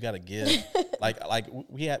understand, man. You got to give. like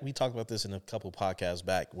we talked about this in a couple podcasts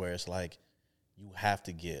back, where it's like you have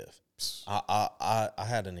to give. I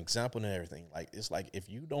had an example and everything. Like, it's like if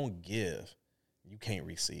you don't give, you can't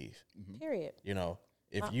receive. Period. You know,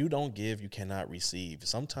 if you don't give, you cannot receive.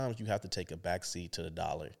 Sometimes you have to take a back seat to the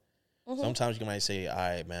dollar. Sometimes you might say, all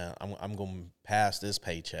right, man, I'm going to pass this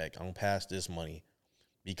paycheck. I'm going to pass this money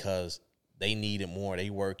because they need it more. They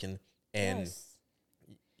working. And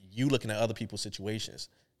you looking at other people's situations,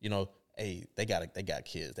 you know, hey, they got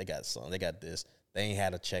kids, they got son, they got this. They ain't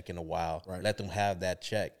had a check in a while. Right. Let them have that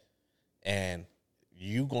check. And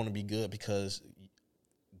you going to be good because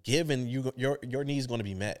giving, your needs going to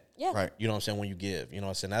be met. Yeah. Right. You know what I'm saying? When you give, you know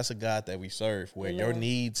what I'm saying? That's a God that we serve where your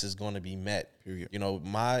needs is going to be met. Period. You know,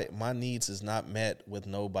 my needs is not met with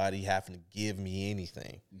nobody having to give me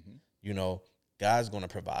anything. You know, God's going to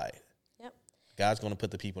provide. God's going to put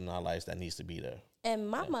the people in our lives that needs to be there. And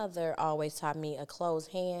my mother always taught me a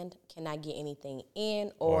closed hand cannot get anything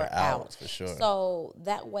in or out. For sure. So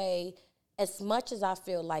that way, as much as I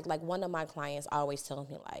feel like one of my clients always tells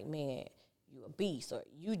me like, man, you a beast, or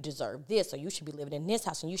you deserve this, or you should be living in this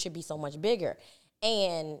house, and you should be so much bigger.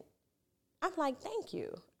 And I'm like, thank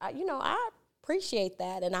you. I appreciate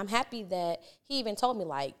that, and I'm happy that he even told me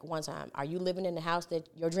like one time, are you living in the house that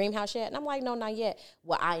your dream house yet? And I'm like, no, not yet.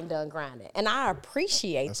 Well, I ain't done grinding, and I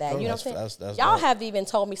appreciate that. Cool. You know what I'm saying? Y'all have even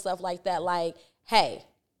told me stuff like that, like, hey,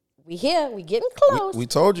 we here, we getting close. We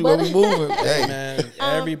told you where we moving. Hey man,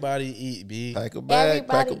 everybody eat, B. Pack a bag,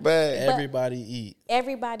 Everybody eat.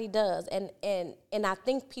 Everybody does, and I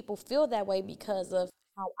think people feel that way because of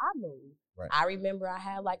how I move. Right. I remember I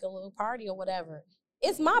had like a little party or whatever.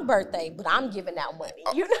 It's my birthday, but I'm giving out money.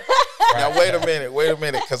 You know? Now wait a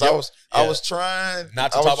minute, because I was trying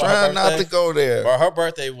not to go there. But her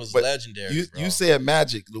birthday was legendary. You said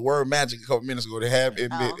magic, the word magic a couple minutes ago.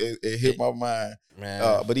 It hit my mind.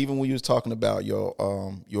 Man. But even when you was talking about your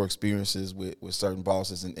experiences with certain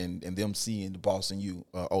bosses and them seeing the boss in you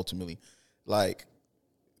ultimately, like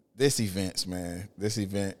this event,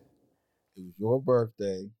 it was your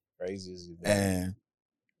birthday, Craziest event, and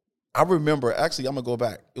I remember, actually, I'm going to go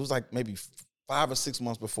back. It was like maybe 5 or 6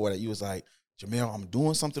 months before that. You was like, Jamel, I'm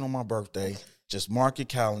doing something on my birthday. Just mark your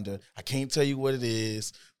calendar. I can't tell you what it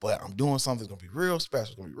is, but I'm doing something that's going to be real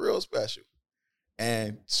special. It's going to be real special.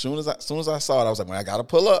 And as soon as I saw it, I was like, well, I got to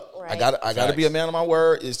pull up. Right. I got to be a man of my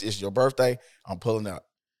word. It's your birthday. I'm pulling up.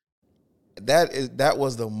 That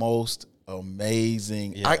was the most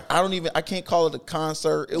amazing. Yeah. I can't call it a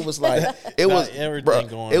concert. It was like it was everything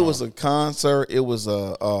going on. It was a concert. It was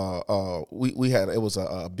a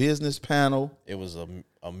business panel. It was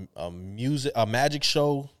a magic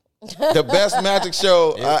show. The best magic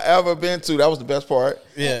show I ever been to. That was the best part.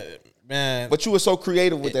 Yeah, man. But you were so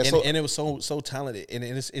creative with that, and it was so talented, and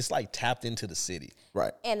it's like tapped into the city,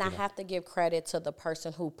 right? And I have to give credit to the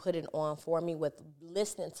person who put it on for me with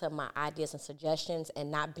listening to my ideas and suggestions and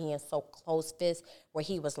not being so close fist where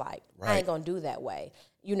he was like, I ain't gonna do that way.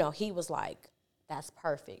 You know, he was like, that's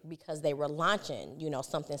perfect, because they were launching,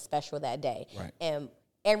 something special that day, right. And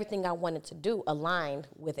everything I wanted to do aligned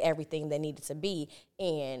with everything that needed to be,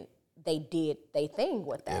 and they did their thing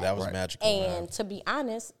with that. Yeah, that was magical. And to be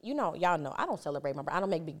honest, y'all know I don't celebrate my birthday. I don't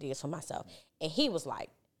make big deals for myself. And he was like,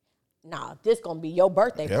 nah, this gonna be your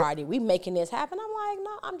birthday party. We making this happen. I'm like,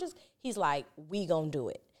 no, he's like, we gonna do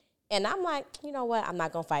it. And I'm like, you know what? I'm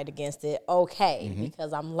not gonna fight against it. Okay,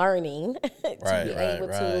 because I'm learning to be able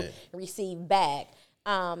to receive back.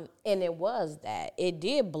 And it was that. It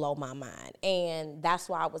did blow my mind. And that's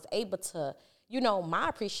why I was able to, my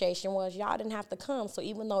appreciation was y'all didn't have to come. So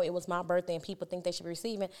even though it was my birthday and people think they should be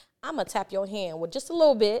receiving, I'm going to tap your hand with just a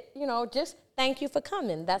little bit, just thank you for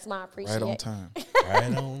coming. That's my appreciation. Right on time.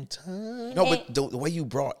 Right on time. No, but the way you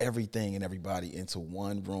brought everything and everybody into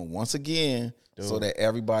one room, once again, so that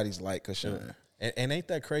everybody's light could shine. And ain't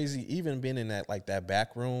that crazy? Even being in that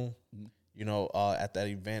back room, at that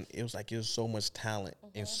event, it was so much talent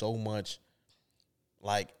and so much,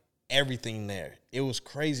 everything there. It was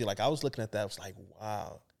crazy. I was looking at that, I was like,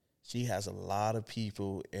 wow, she has a lot of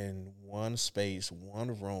people in one space,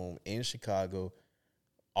 one room in Chicago,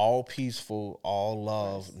 all peaceful, all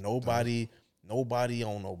love, nobody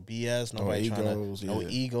on no BS, nobody no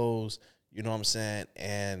egos, you know what I'm saying?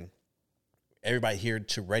 And everybody here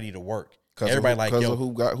ready to work. Everybody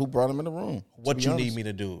who brought him in the room. What you need me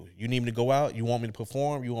to do? You need me to go out? You want me to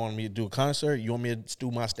perform? You want me to do a concert? You want me to do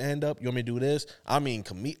my stand up? You want me to do this? I mean,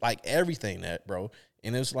 everything that, bro.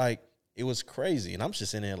 And it's it was crazy. And I'm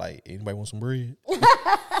just in there anybody want some bread?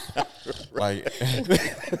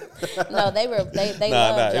 No, they loved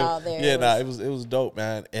y'all there. Yeah, it was dope,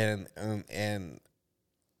 man. And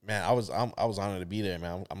man, I was honored to be there,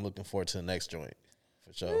 man. I'm looking forward to the next joint.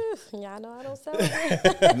 Sure. Y'all know I don't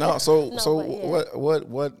celebrate. No,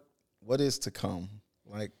 what is to come?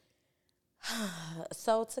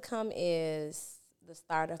 So to come is the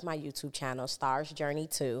start of my YouTube channel, Starr's Journey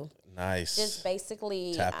 2. Nice. Just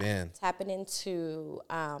basically tapping into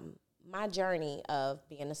my journey of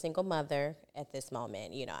being a single mother at this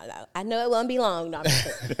moment. I know it won't be long, but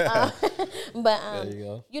there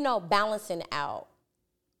you go. Balancing out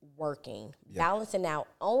working, balancing out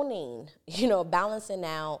owning, balancing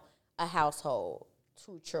out a household,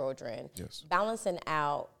 2 children, balancing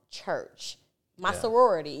out church, my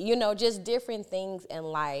sorority, just different things in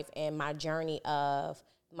life and my journey of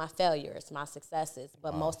my failures, my successes,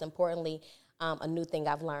 but most importantly, a new thing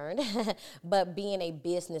I've learned, but being a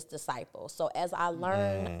business disciple. So as I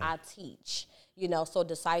learn, I teach, so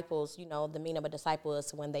disciples, the meaning of a disciple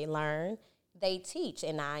is when they learn they teach,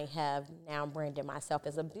 and I have now branded myself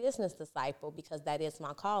as a business disciple because that is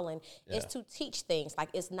my calling, is to teach things. Like,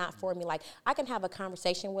 it's not for me. Like, I can have a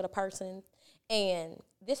conversation with a person, and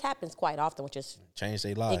this happens quite often, which is change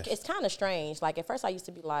their life. It's kind of strange. Like, at first I used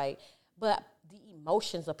to be like, but the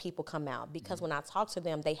emotions of people come out because when I talk to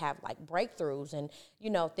them, they have like breakthroughs and,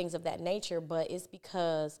 you know, things of that nature. But it's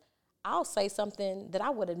because I'll say something that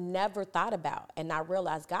I would have never thought about. And I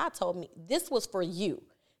realized God told me this was for you.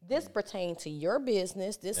 This pertained to your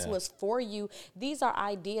business. This was for you. These are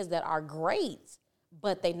ideas that are great,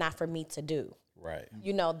 but they're not for me to do. Right.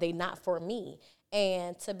 You know, they're not for me.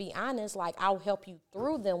 And to be honest, like, I'll help you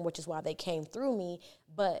through them, which is why they came through me,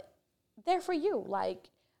 but they're for you. Like,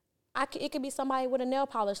 it could be somebody with a nail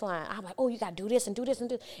polish line. I'm like, oh, you got to do this and do this and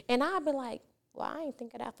do this. And I've been like, well, I ain't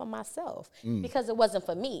think of that for myself because it wasn't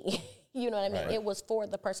for me. You know what I mean? Right. It was for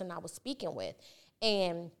the person I was speaking with.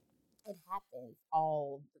 And it happens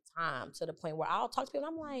all the time to the point where I'll talk to people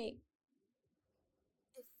and I'm like,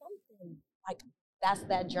 it's something like that's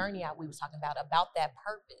that journey we was talking about that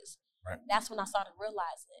purpose. Right. That's when I started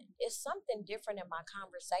realizing it's something different in my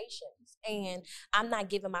conversations. And I'm not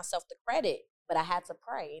giving myself the credit, but I had to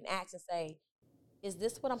pray and ask and say, is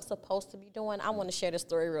this what I'm supposed to be doing? I want to share this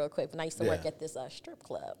story real quick. When I used to work at this strip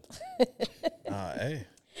club. Hey,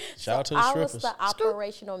 shout out to the strippers. I was the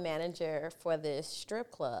operational manager for this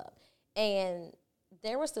strip club. And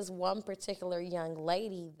there was this one particular young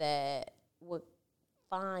lady that would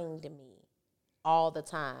find me all the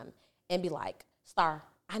time and be like, Starr,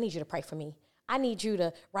 I need you to pray for me. I need you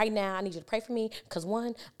to, right now, I need you to pray for me because,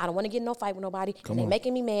 one, I don't want to get in no fight with nobody because they're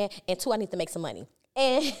making me mad, and two, I need to make some money.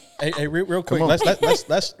 And hey, real quick,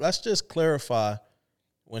 let's just clarify.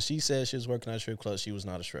 When she said she was working at a strip club, she was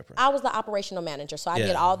not a stripper. I was the operational manager, so I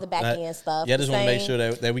did all the back end stuff. Yeah, I just want to make sure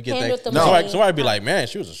that we get that. No, somebody be like, man,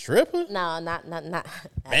 she was a stripper? No, not.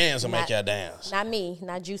 Bands will make y'all dance. Not me,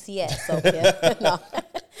 not Juicy ass. So,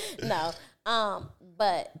 no.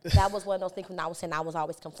 But that was one of those things when I was saying I was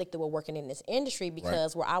always conflicted with working in this industry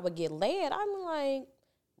because where I would get led, I'm like,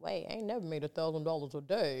 wait, I ain't never made $1,000 a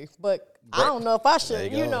day. But I don't know if I should,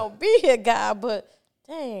 be here, guy. But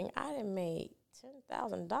dang, I done made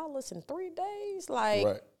 $10,000 in 3 days.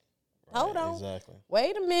 Like, hold on. Exactly.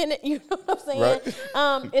 Wait a minute. You know what I'm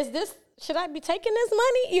saying? Should I be taking this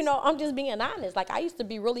money? You know, I'm just being honest. Like, I used to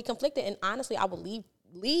be really conflicted. And honestly, I would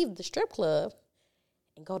leave the strip club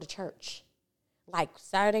and go to church. Like,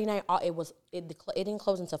 Saturday night, it didn't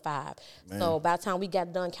close until 5. Man. So by the time we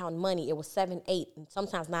got done counting money, it was 7, 8, and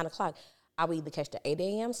sometimes 9 o'clock. I would either catch the 8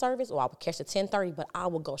 a.m. service or I would catch the 10:30, but I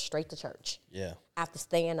would go straight to church. Yeah. After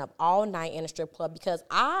staying up all night in a strip club because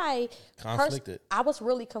I was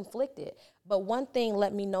really conflicted. But one thing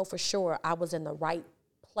let me know for sure I was in the right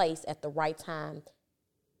place at the right time,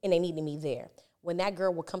 and they needed me there. When that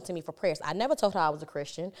girl would come to me for prayers, I never told her I was a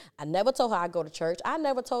Christian. I never told her I go to church. I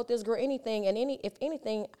never told this girl anything. And if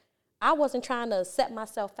anything, I wasn't trying to set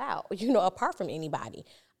myself out, apart from anybody.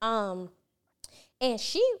 And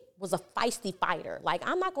she was a feisty fighter. Like,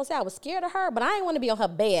 I'm not going to say I was scared of her, but I didn't want to be on her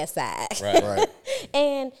bad side. Right.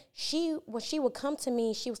 And when she would come to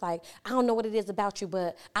me, she was like, I don't know what it is about you,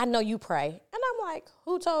 but I know you pray. And I'm like,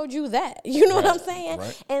 who told you that? You know what I'm saying?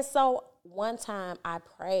 Right. And so one time I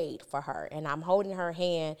prayed for her and I'm holding her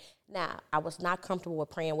hand. Now, I was not comfortable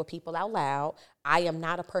with praying with people out loud. I am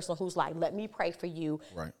not a person who's like, let me pray for you.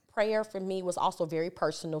 Right. Prayer for me was also very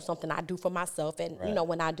personal, something I do for myself. And,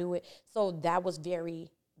 when I do it, so that was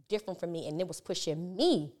very different for me. And it was pushing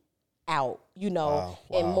me out,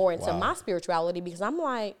 and more into my spirituality because I'm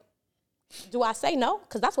like, do I say no?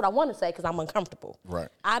 Because that's what I want to say because I'm uncomfortable. Right.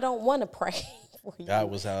 I don't want to pray. God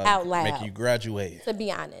was out loud, making you graduate. To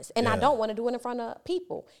be honest. And I don't want to do it in front of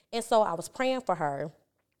people. And so I was praying for her.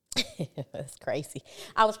 That's crazy.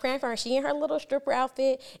 I was praying for her. She in her little stripper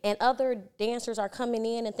outfit and other dancers are coming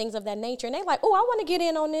in and things of that nature. And they like, oh, I want to get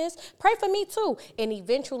in on this. Pray for me too. And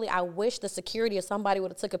eventually I wish the security or somebody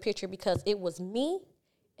would have took a picture because it was me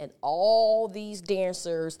and all these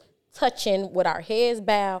dancers touching with our heads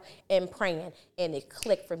bowed and praying. And it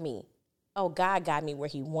clicked for me. Oh, God got me where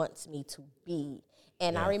he wants me to be.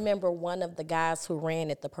 And I remember one of the guys who ran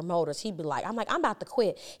at the promoters, he'd be like, I'm about to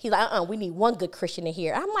quit. He's like, we need one good Christian in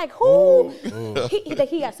here. I'm like, who? He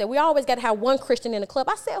said, we always got to have one Christian in the club.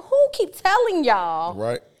 I said, who keep telling y'all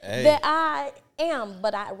that I am?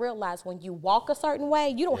 But I realized when you walk a certain way,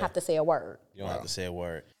 you don't have to say a word. You don't have to say a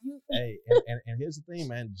word. Hey, and here's the thing,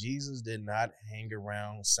 man. Jesus did not hang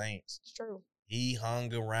around saints. It's true. He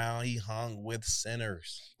hung with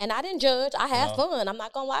sinners. And I didn't judge. I had fun. I'm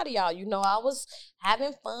not going to lie to y'all. I was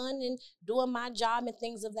having fun and doing my job and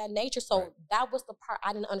things of that nature. So that was the part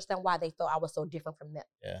I didn't understand why they thought I was so different from them.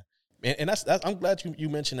 Yeah. And that's I'm glad you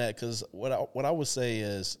mentioned that, because what I would say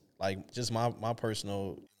is, like, just my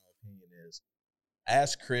personal opinion is,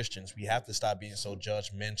 as Christians, we have to stop being so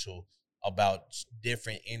judgmental about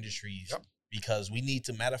different industries, because we need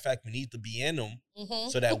to, matter of fact, we need to be in them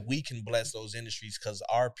so that we can bless those industries, because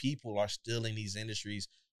our people are still in these industries,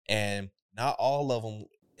 and not all of them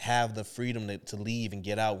have the freedom to leave and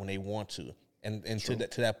get out when they want to. And to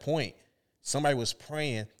that point, somebody was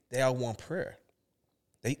praying, they all want prayer.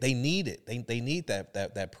 They need it. They need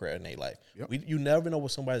that prayer in their life. Yep. You never know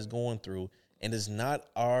what somebody's going through, and it's not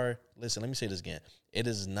our, listen, let me say this again. It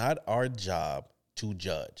is not our job to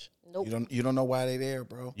judge. Nope. You don't know why they're there,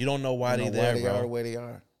 bro. You don't know why they're there, bro. Are the way they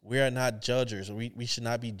are. We are not judgers. We should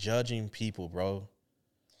not be judging people, bro.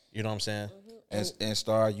 You know what I'm saying? And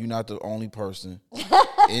Starr, you're not the only person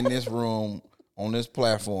in this room, on this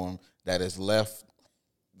platform, that has left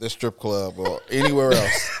the strip club or anywhere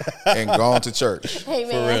else and gone to church. Amen.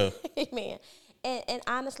 For real. Amen. And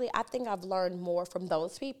honestly, I think I've learned more from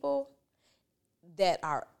those people that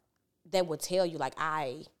would tell you, like,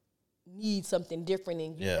 I need something different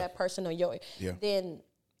in you, that person, or than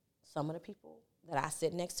some of the people that I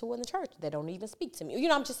sit next to in the church that don't even speak to me. You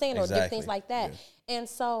know what I'm just saying? Or different things like that. Yeah. And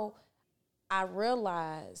so I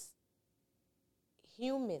realize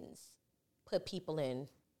humans put people in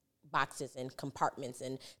boxes and compartments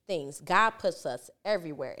and things. God puts us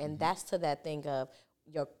everywhere. And that's to that thing of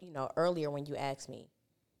earlier when you asked me,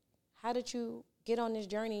 how did you get on this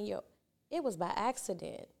journey? It was by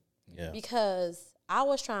accident. Yeah. Because I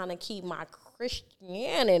was trying to keep my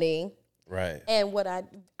Christianity. Right. And what I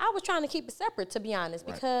was trying to keep it separate, to be honest,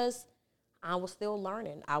 because I was still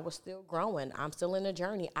learning. I was still growing. I'm still in a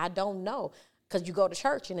journey. I don't know. Because you go to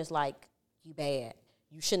church and it's like, you bad.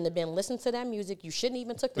 You shouldn't have been listening to that music. You shouldn't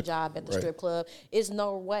even took the job at the strip club. It's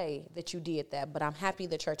no way that you did that. But I'm happy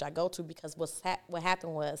the church I go to, because what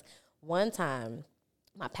happened was, one time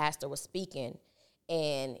my pastor was speaking,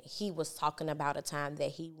 and he was talking about a time that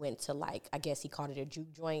he went to, like, I guess he called it a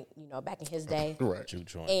juke joint, back in his day. Right. Juke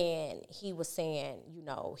joint. And he was saying,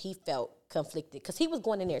 he felt conflicted because he was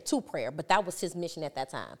going in there to prayer, but that was his mission at that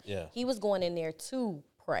time. Yeah. He was going in there to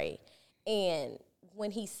pray. And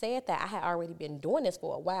when he said that, I had already been doing this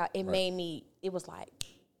for a while. It made me, it was like,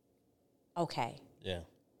 okay. Yeah.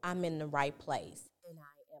 I'm in the right place. And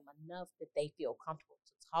I am enough that they feel comfortable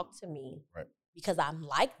to talk to me. Right. Because I'm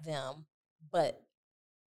like them, but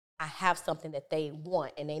I have something that they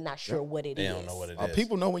want, and they're not sure what it is. They don't know what it is.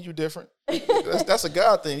 People know when you're different. That's a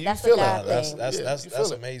God thing. You feel it.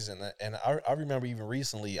 That's amazing. And I remember even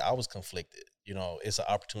recently, I was conflicted. It's an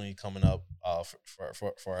opportunity coming up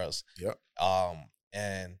for us. Yep.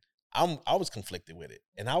 And I was conflicted with it,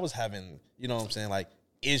 and I was having, what I'm saying, like,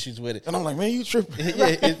 issues with it. And I'm like, man, you tripping.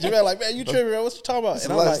 Jamel, like, man, you tripping, man. What you talking about? It's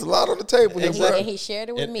a lot on the table. Exactly. And he shared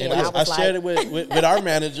it with me. And I shared it with our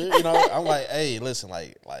manager. I'm like, hey, listen,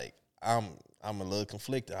 like I'm a little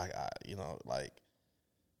conflicted. Like,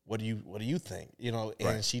 what do you think?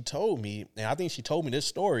 And she told me, and I think she told me this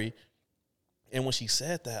story. And when she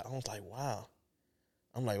said that, I was like, wow.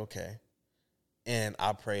 I'm like, okay. And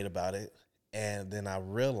I prayed about it. And then I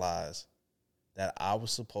realized that I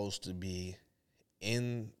was supposed to be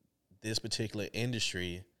in this particular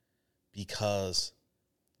industry because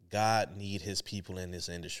God need his people in this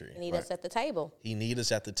industry. He need us at the table. He need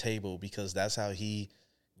us at the table because that's how he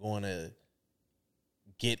going to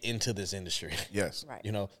get into this industry. Yes. Right.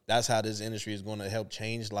 That's how this industry is going to help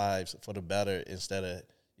change lives for the better instead of,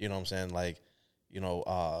 what I'm saying, like,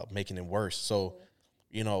 making it worse. So,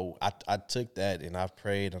 I took that and I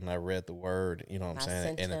prayed and I read the word, what I'm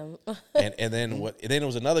saying? And then then it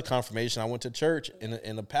was another confirmation. I went to church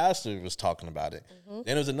and the pastor was talking about it. Mm-hmm.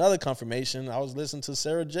 Then it was another confirmation. I was listening to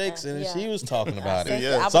Sarah Jakes and she was talking about it.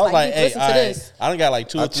 Yeah. So I was like, hey, I done got like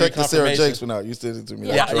 2 or 3 confirmations. I checked the Sarah Jakes one out. You said it to me.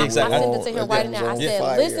 Yeah, exactly. I sent it to him right now. I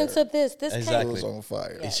said, listen to this. This exactly. was on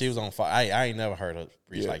fire. Yes. She was on fire. I ain't never heard her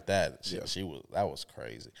preach like that. That was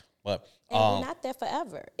crazy. But and we're not there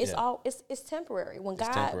forever. It's it's temporary. When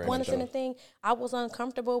God wanted us in a thing, I was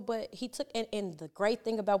uncomfortable, but he took and the great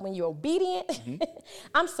thing about when you're obedient,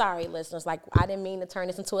 I'm sorry, listeners, like I didn't mean to turn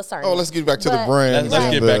this into a sermon. Oh, let's get back to the brand.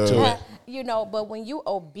 Let's get back to it. But when you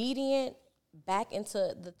obedient back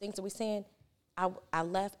into the things that we're saying, I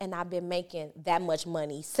left and I've been making that much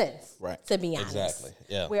money since. Right. To be honest. Exactly.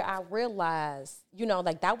 Yeah. Where I realized,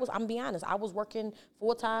 like that was, I'm be honest, I was working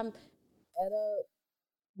full time at a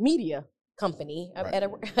media company at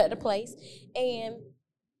a place, and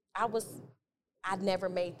I'd never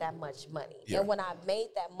made that much money. Yeah. And when I made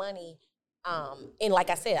that money, and like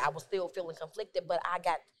I said, I was still feeling conflicted, but I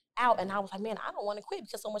got out and I was like, man, I don't want to quit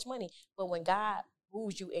because so much money. But when God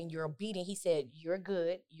moves you and you're obedient, he said, you're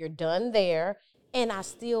good, you're done there. And I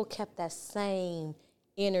still kept that same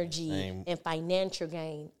energy and financial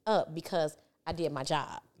gain up because I did my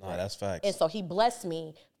job. No, that's facts. And so he blessed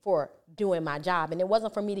me for doing my job. And it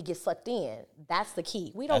wasn't for me to get sucked in. That's the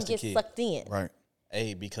key. We don't get sucked in. Right.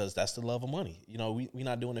 Hey, because that's the love of money. You know, we're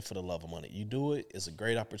not doing it for the love of money. You do it, it's a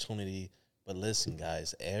great opportunity. But listen,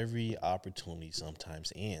 guys, every opportunity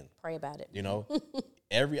sometimes ends. Pray about it. You know,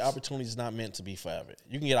 every opportunity is not meant to be forever.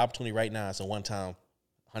 You can get an opportunity right now. It's a one-time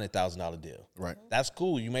 $100,000 deal. Right. That's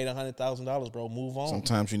cool. You made $100,000, bro. Move on.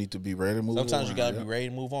 Sometimes you need to be ready to move on. Sometimes you got to be ready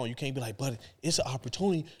to move on. You can't be like, but it's an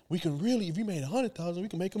opportunity. We can really, if you made 100,000, we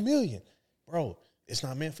can make $1 million. Bro, it's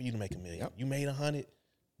not meant for you to make $1 million. Yep. You made 100,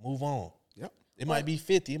 move on. Yep. It might be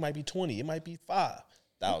 50, it might be 20, it might be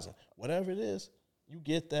 5,000. Whatever it is, you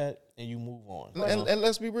get that and you move on. And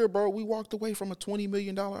let's be real, bro. We walked away from a $20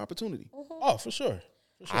 million opportunity. Oh, for sure.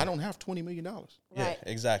 I don't have $20 million. Yeah, Right.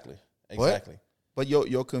 exactly. But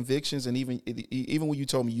your convictions, and even when you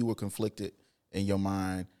told me you were conflicted in your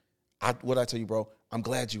mind, what I tell you, bro, I'm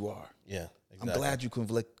glad you are. Yeah, exactly. I'm glad you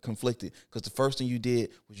conflicted, because the first thing you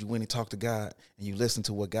did was you went and talked to God and you listened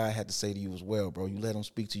to what God had to say to you as well, bro. You let him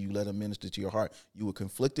speak to you, let him minister to your heart. You were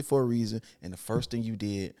conflicted for a reason, and the first thing you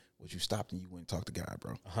did was you stopped and you went and talked to God,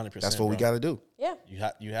 bro. 100%. That's what we got to do. Yeah. You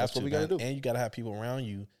have That's to, what we gotta do. And you got to have people around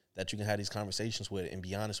you that you can have these conversations with and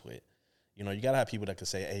be honest with. You know, you got to have people that can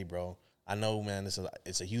say, hey, bro, I know, man,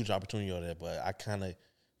 it's a huge opportunity over there, but I kind of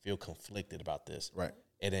feel conflicted about this. Right.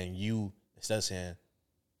 And then you, instead of saying,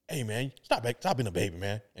 hey, man, stop being a baby,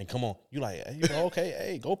 man, and come on. You like, hey, bro, okay,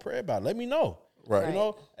 hey, go pray about it. Let me know. Right. You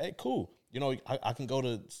know, hey, cool. You know, I can go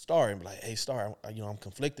to Starr and be like, hey, Starr, I'm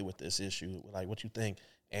conflicted with this issue. Like, what you think?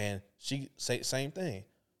 And she say same thing.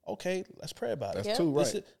 Okay, let's pray about it. That's two,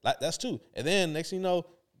 right? That's two. And then next thing you know,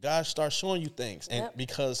 God starts showing you things. And Yep.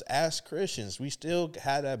 because as Christians, we still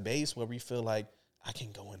have that base where we feel like, I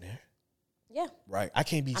can go in there. Yeah. Right. I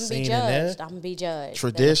can't be I'm seen be in there. judged. I'm gonna be judged.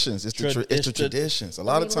 Traditions. It's the it's the traditions. A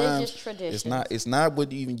lot of religious times traditions. it's not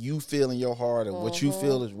what even you feel in your heart or what you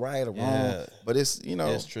feel is right or wrong. But it's, you know,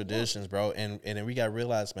 It's traditions, bro. And then we got to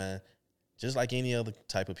realize, man, just like any other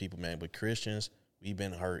type of people, man, but Christians, we've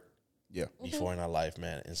been hurt before in our life,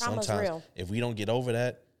 man. And Trauma's sometimes real. if we don't get over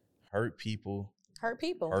that, hurt people. Hurt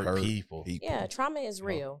people. people. Trauma is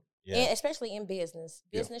real. Yeah. And especially in business.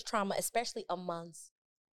 Business trauma, especially amongst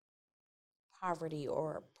poverty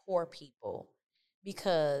or poor people.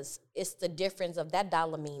 Because it's the difference of that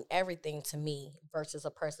dollar mean everything to me versus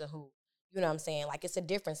a person who, you know what I'm saying? Like, it's a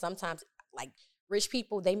difference. Sometimes, like, rich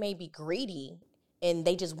people, they may be greedy and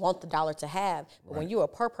they just want the dollar to have. But when you're a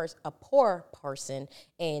poor person,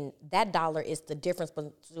 and that dollar is the difference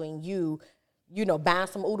between you know, buying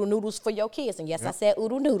some oodle noodles for your kids. And yes, I said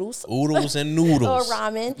oodle noodles. Oodles and noodles. Or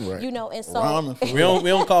ramen, Right. you know, and so. Ramen for We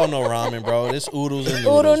don't call no ramen, bro. It's oodles and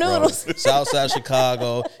noodles, Oodle bro. noodles. Southside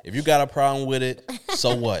Chicago. If you got a problem with it,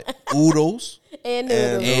 so what? Oodles And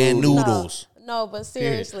noodles. and noodles. No, but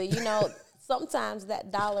seriously, you know, sometimes that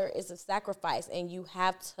dollar is a sacrifice, and you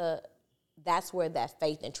have to, that's where that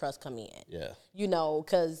faith and trust come in. Yeah. You know,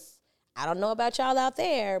 because I don't know about y'all out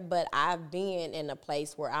there, but I've been in a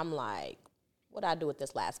place where I'm like, what I do with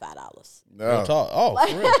this last $5? Real talk. Oh,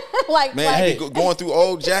 for real. Like, Man, like, you going through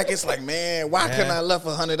old jackets, like, man, why couldn't I left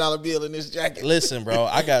 $100 bill in this jacket? Listen, bro,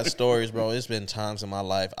 I got stories, bro. It's been times in my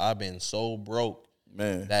life I've been so broke,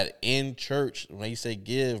 Man. that in church, when they say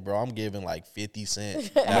give, bro, I'm giving like 50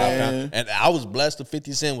 cents. Man. And I was blessed the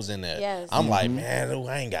 50 cent was in there. Yes. I'm like, man,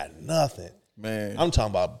 I ain't got nothing. Man. I'm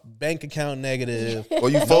talking about bank account negative.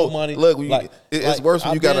 Or you no fold money. Look, when you, Like- it's like, worse when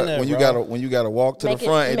I've you gotta been there, when you bro. gotta when you gotta walk to Make the it-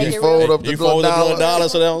 front and make you it fold real. up the You fold up dollar. the $1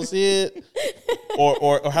 so they don't see it.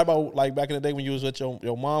 Or how about like back in the day when you was with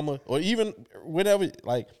your mama, or even whenever,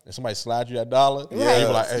 like, if somebody slides you that $1, you be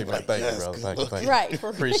like, hey, thank you, bro. Thank you. right.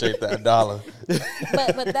 Appreciate that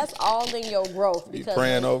 $1. but that's all in your growth. Because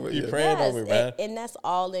praying over it. You Yeah. praying over it, man. And that's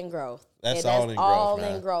all in growth. That's And all in growth,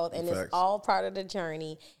 man. in growth, and Facts. it's all part of the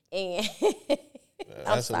journey. And I'm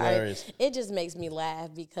That's sorry, hilarious. it just makes me laugh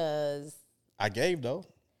because, I gave though,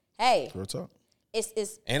 hey, Real talk.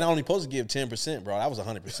 it's and I only supposed to give 10%, bro. That was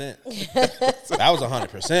 100%. That was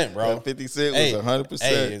 100%, bro. That 50 cent Hey, was 100%.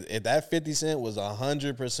 Hey, if that 50 cent was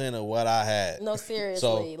 100% of what I had. no seriously.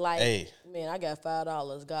 So, like, hey. man, I got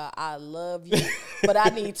 $5. God, I love you, but I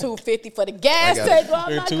need $2.50 for the gas I got tank.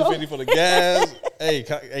 I'm not $2.50 going. for the gas.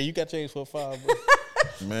 Hey, you got change for $5,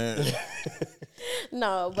 bro. Man.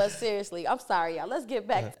 No, but seriously, I'm sorry, y'all. Let's get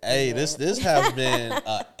back. To Hey, this has been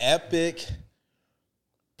an epic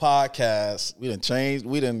podcast. We done changed.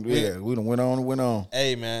 We done went on and went on.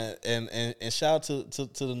 Hey, man, and shout out to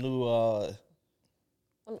the new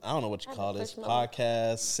I don't know what you I call had to this push my-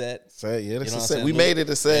 podcast set. Set, yeah, that's You know a what I'm set. saying? We made it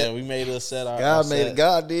a set. Yeah, we made it a set. God made it.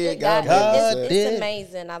 God did. God made it. It's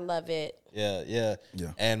amazing. I love it. Yeah.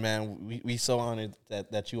 And man, we so honored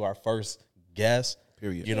that you are our first guest.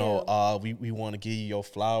 Period. You know, we want to give you your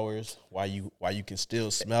flowers while you can still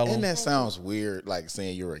smell them. And that sounds weird, like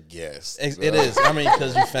saying you're a guest. It is. I mean,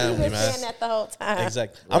 because you family, You've been man. saying that the whole time.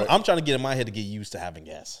 Exactly. Right. I'm trying to get in my head to get used to having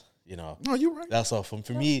guests. You know. No, you're right. That's all.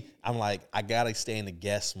 For me, I'm like, I gotta stay in the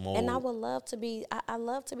guest mode. And I would love to be. I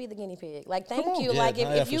love to be the guinea pig. Like, thank on. you. Yeah, like,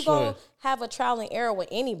 yeah, if for you sure. gonna have a trial and error with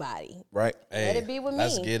anybody, Right. let it be with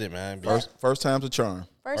Let's me. get it, man. First time's a charm.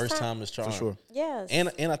 First time is charm. For sure. Yes. And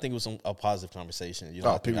I think it was a positive conversation. You know,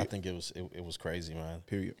 Oh, I period. think it was crazy, man.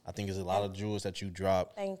 Period. I think there's a lot of jewels that you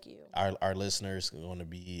dropped. Thank you. Our listeners are going to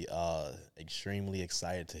be extremely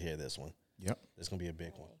excited to hear this one. Yep. It's going to be a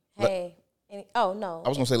big one. Hey. Oh no. I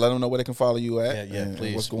was gonna say, let them know where they can follow you at. Yeah, and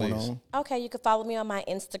please, what's going please. on. Okay, you can follow me on my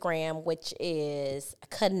Instagram, which is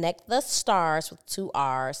Connect the Stars with 2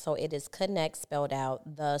 R's. So it is Connect spelled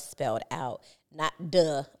out, the spelled out, not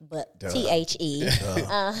duh, but THE.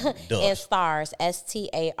 And Stars,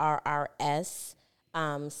 STARRS,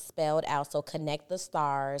 spelled out. So Connect the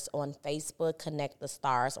Stars on Facebook, Connect the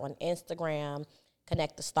Stars on Instagram,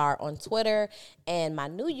 Connect the Starr on Twitter, and my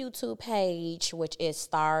new YouTube page, which is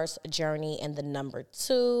Starr's Journey and the number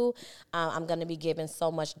 2. I'm going to be giving so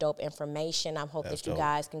much dope information. I hope that you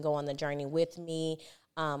guys can go on the journey with me.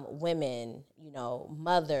 Women,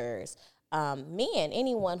 mothers, men,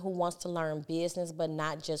 anyone who wants to learn business, but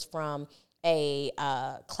not just from a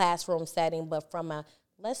classroom setting, but from a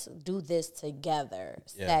let's do this together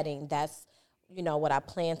setting. That's, what I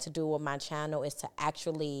plan to do with my channel is to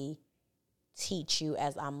actually teach you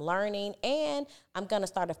as I'm learning, and I'm going to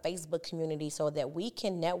start a Facebook community so that we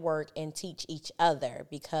can network and teach each other,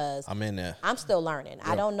 because I'm in there. I'm still learning.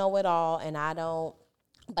 I don't know it all,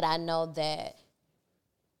 but I know that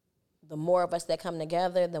the more of us that come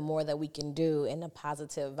together, the more that we can do in a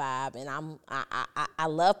positive vibe. And I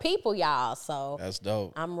love people, y'all. So That's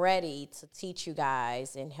dope. I'm ready to teach you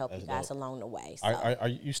guys and help you guys along the way. So Are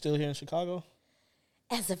you still here in Chicago?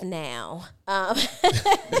 as of now,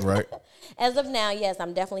 Right. as of now, yes,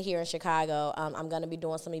 I'm definitely here in Chicago. I'm going to be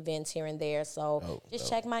doing some events here and there. So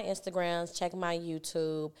check my Instagrams, check my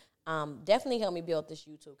YouTube. Definitely help me build this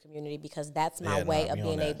YouTube community, because that's my way of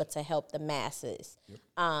being able to help the masses.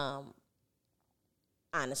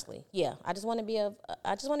 Honestly, yeah, I just want to be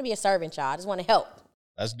a servant, y'all. I just want to help.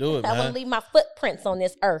 Let's do it, I want to man. leave my footprints on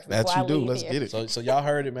this earth. That before you I do. leave Let's here. get it. So y'all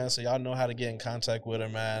heard it, man. So y'all know how to get in contact with her,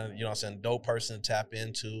 man. You know what I'm saying? Dope person to tap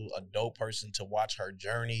into, a dope person to watch her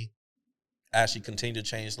journey as she continue to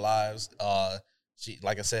change lives. She,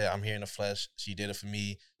 like I said, I'm here in the flesh. She did it for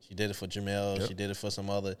me. She did it for Jamel. Yep. She did it for some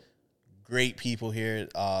other great people here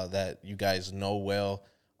that you guys know well.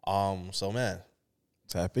 So man,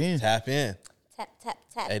 Tap in. tap in. Tap.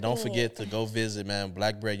 Hey, don't in. forget to go visit, man,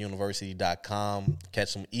 blackbreaduniversity.com. Catch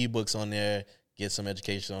some ebooks on there, get some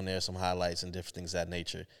education on there, some highlights and different things of that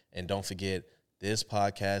nature. And don't forget, this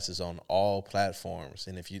podcast is on all platforms.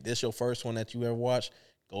 And if this is your first one that you ever watched,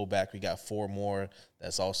 go back. We got 4 more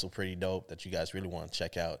that's also pretty dope that you guys really want to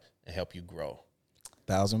check out and help you grow.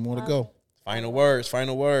 1,000 more to go. Final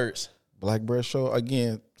words. Black Bread Show.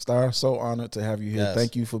 Again, Starr, so honored to have you here. Yes.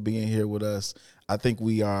 Thank you for being here with us. I think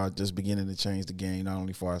we are just beginning to change the game, not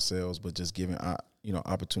only for ourselves, but just giving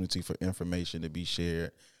opportunity for information to be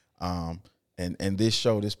shared. And this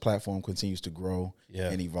show, this platform continues to grow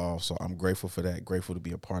and evolve. So I'm grateful for that. Grateful to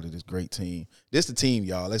be a part of this great team. This the team,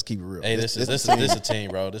 y'all. Let's keep it real. Hey, this is a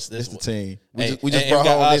team, bro. This the team. Hey, We just and brought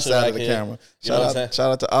got her on this Asha side back of the here. camera. You know what I'm saying?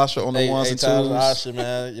 Shout out to Asha on the ones and twos. Asha,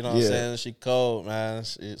 man. You know what I'm Yeah. saying? She cold, man.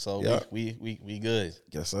 So Yeah. we good.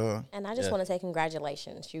 Yes, sir. And I just want to say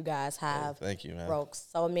congratulations. You guys have Thank you, man. broke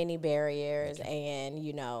so many barriers, and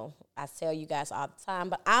I tell you guys all the time,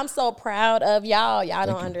 but I'm so proud of y'all. Y'all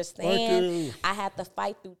don't understand. I had to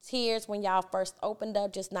fight through tears when y'all first opened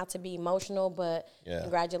up, just not to be emotional, but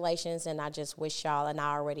congratulations. And I just wish y'all, and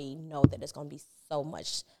I already know that it's going to be so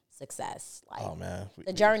much success. Like, Oh man,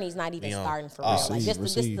 the journey's not even starting for real.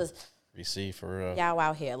 Like receive for real. y'all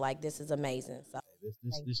out here, like, this is amazing. So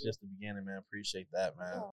This is just the beginning, man. Appreciate that,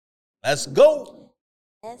 man. Let's go.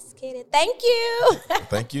 let's get it. Thank you.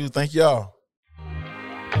 Thank you. Thank y'all.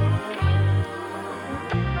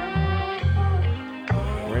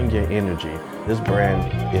 Bring your energy. This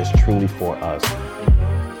brand is truly for us.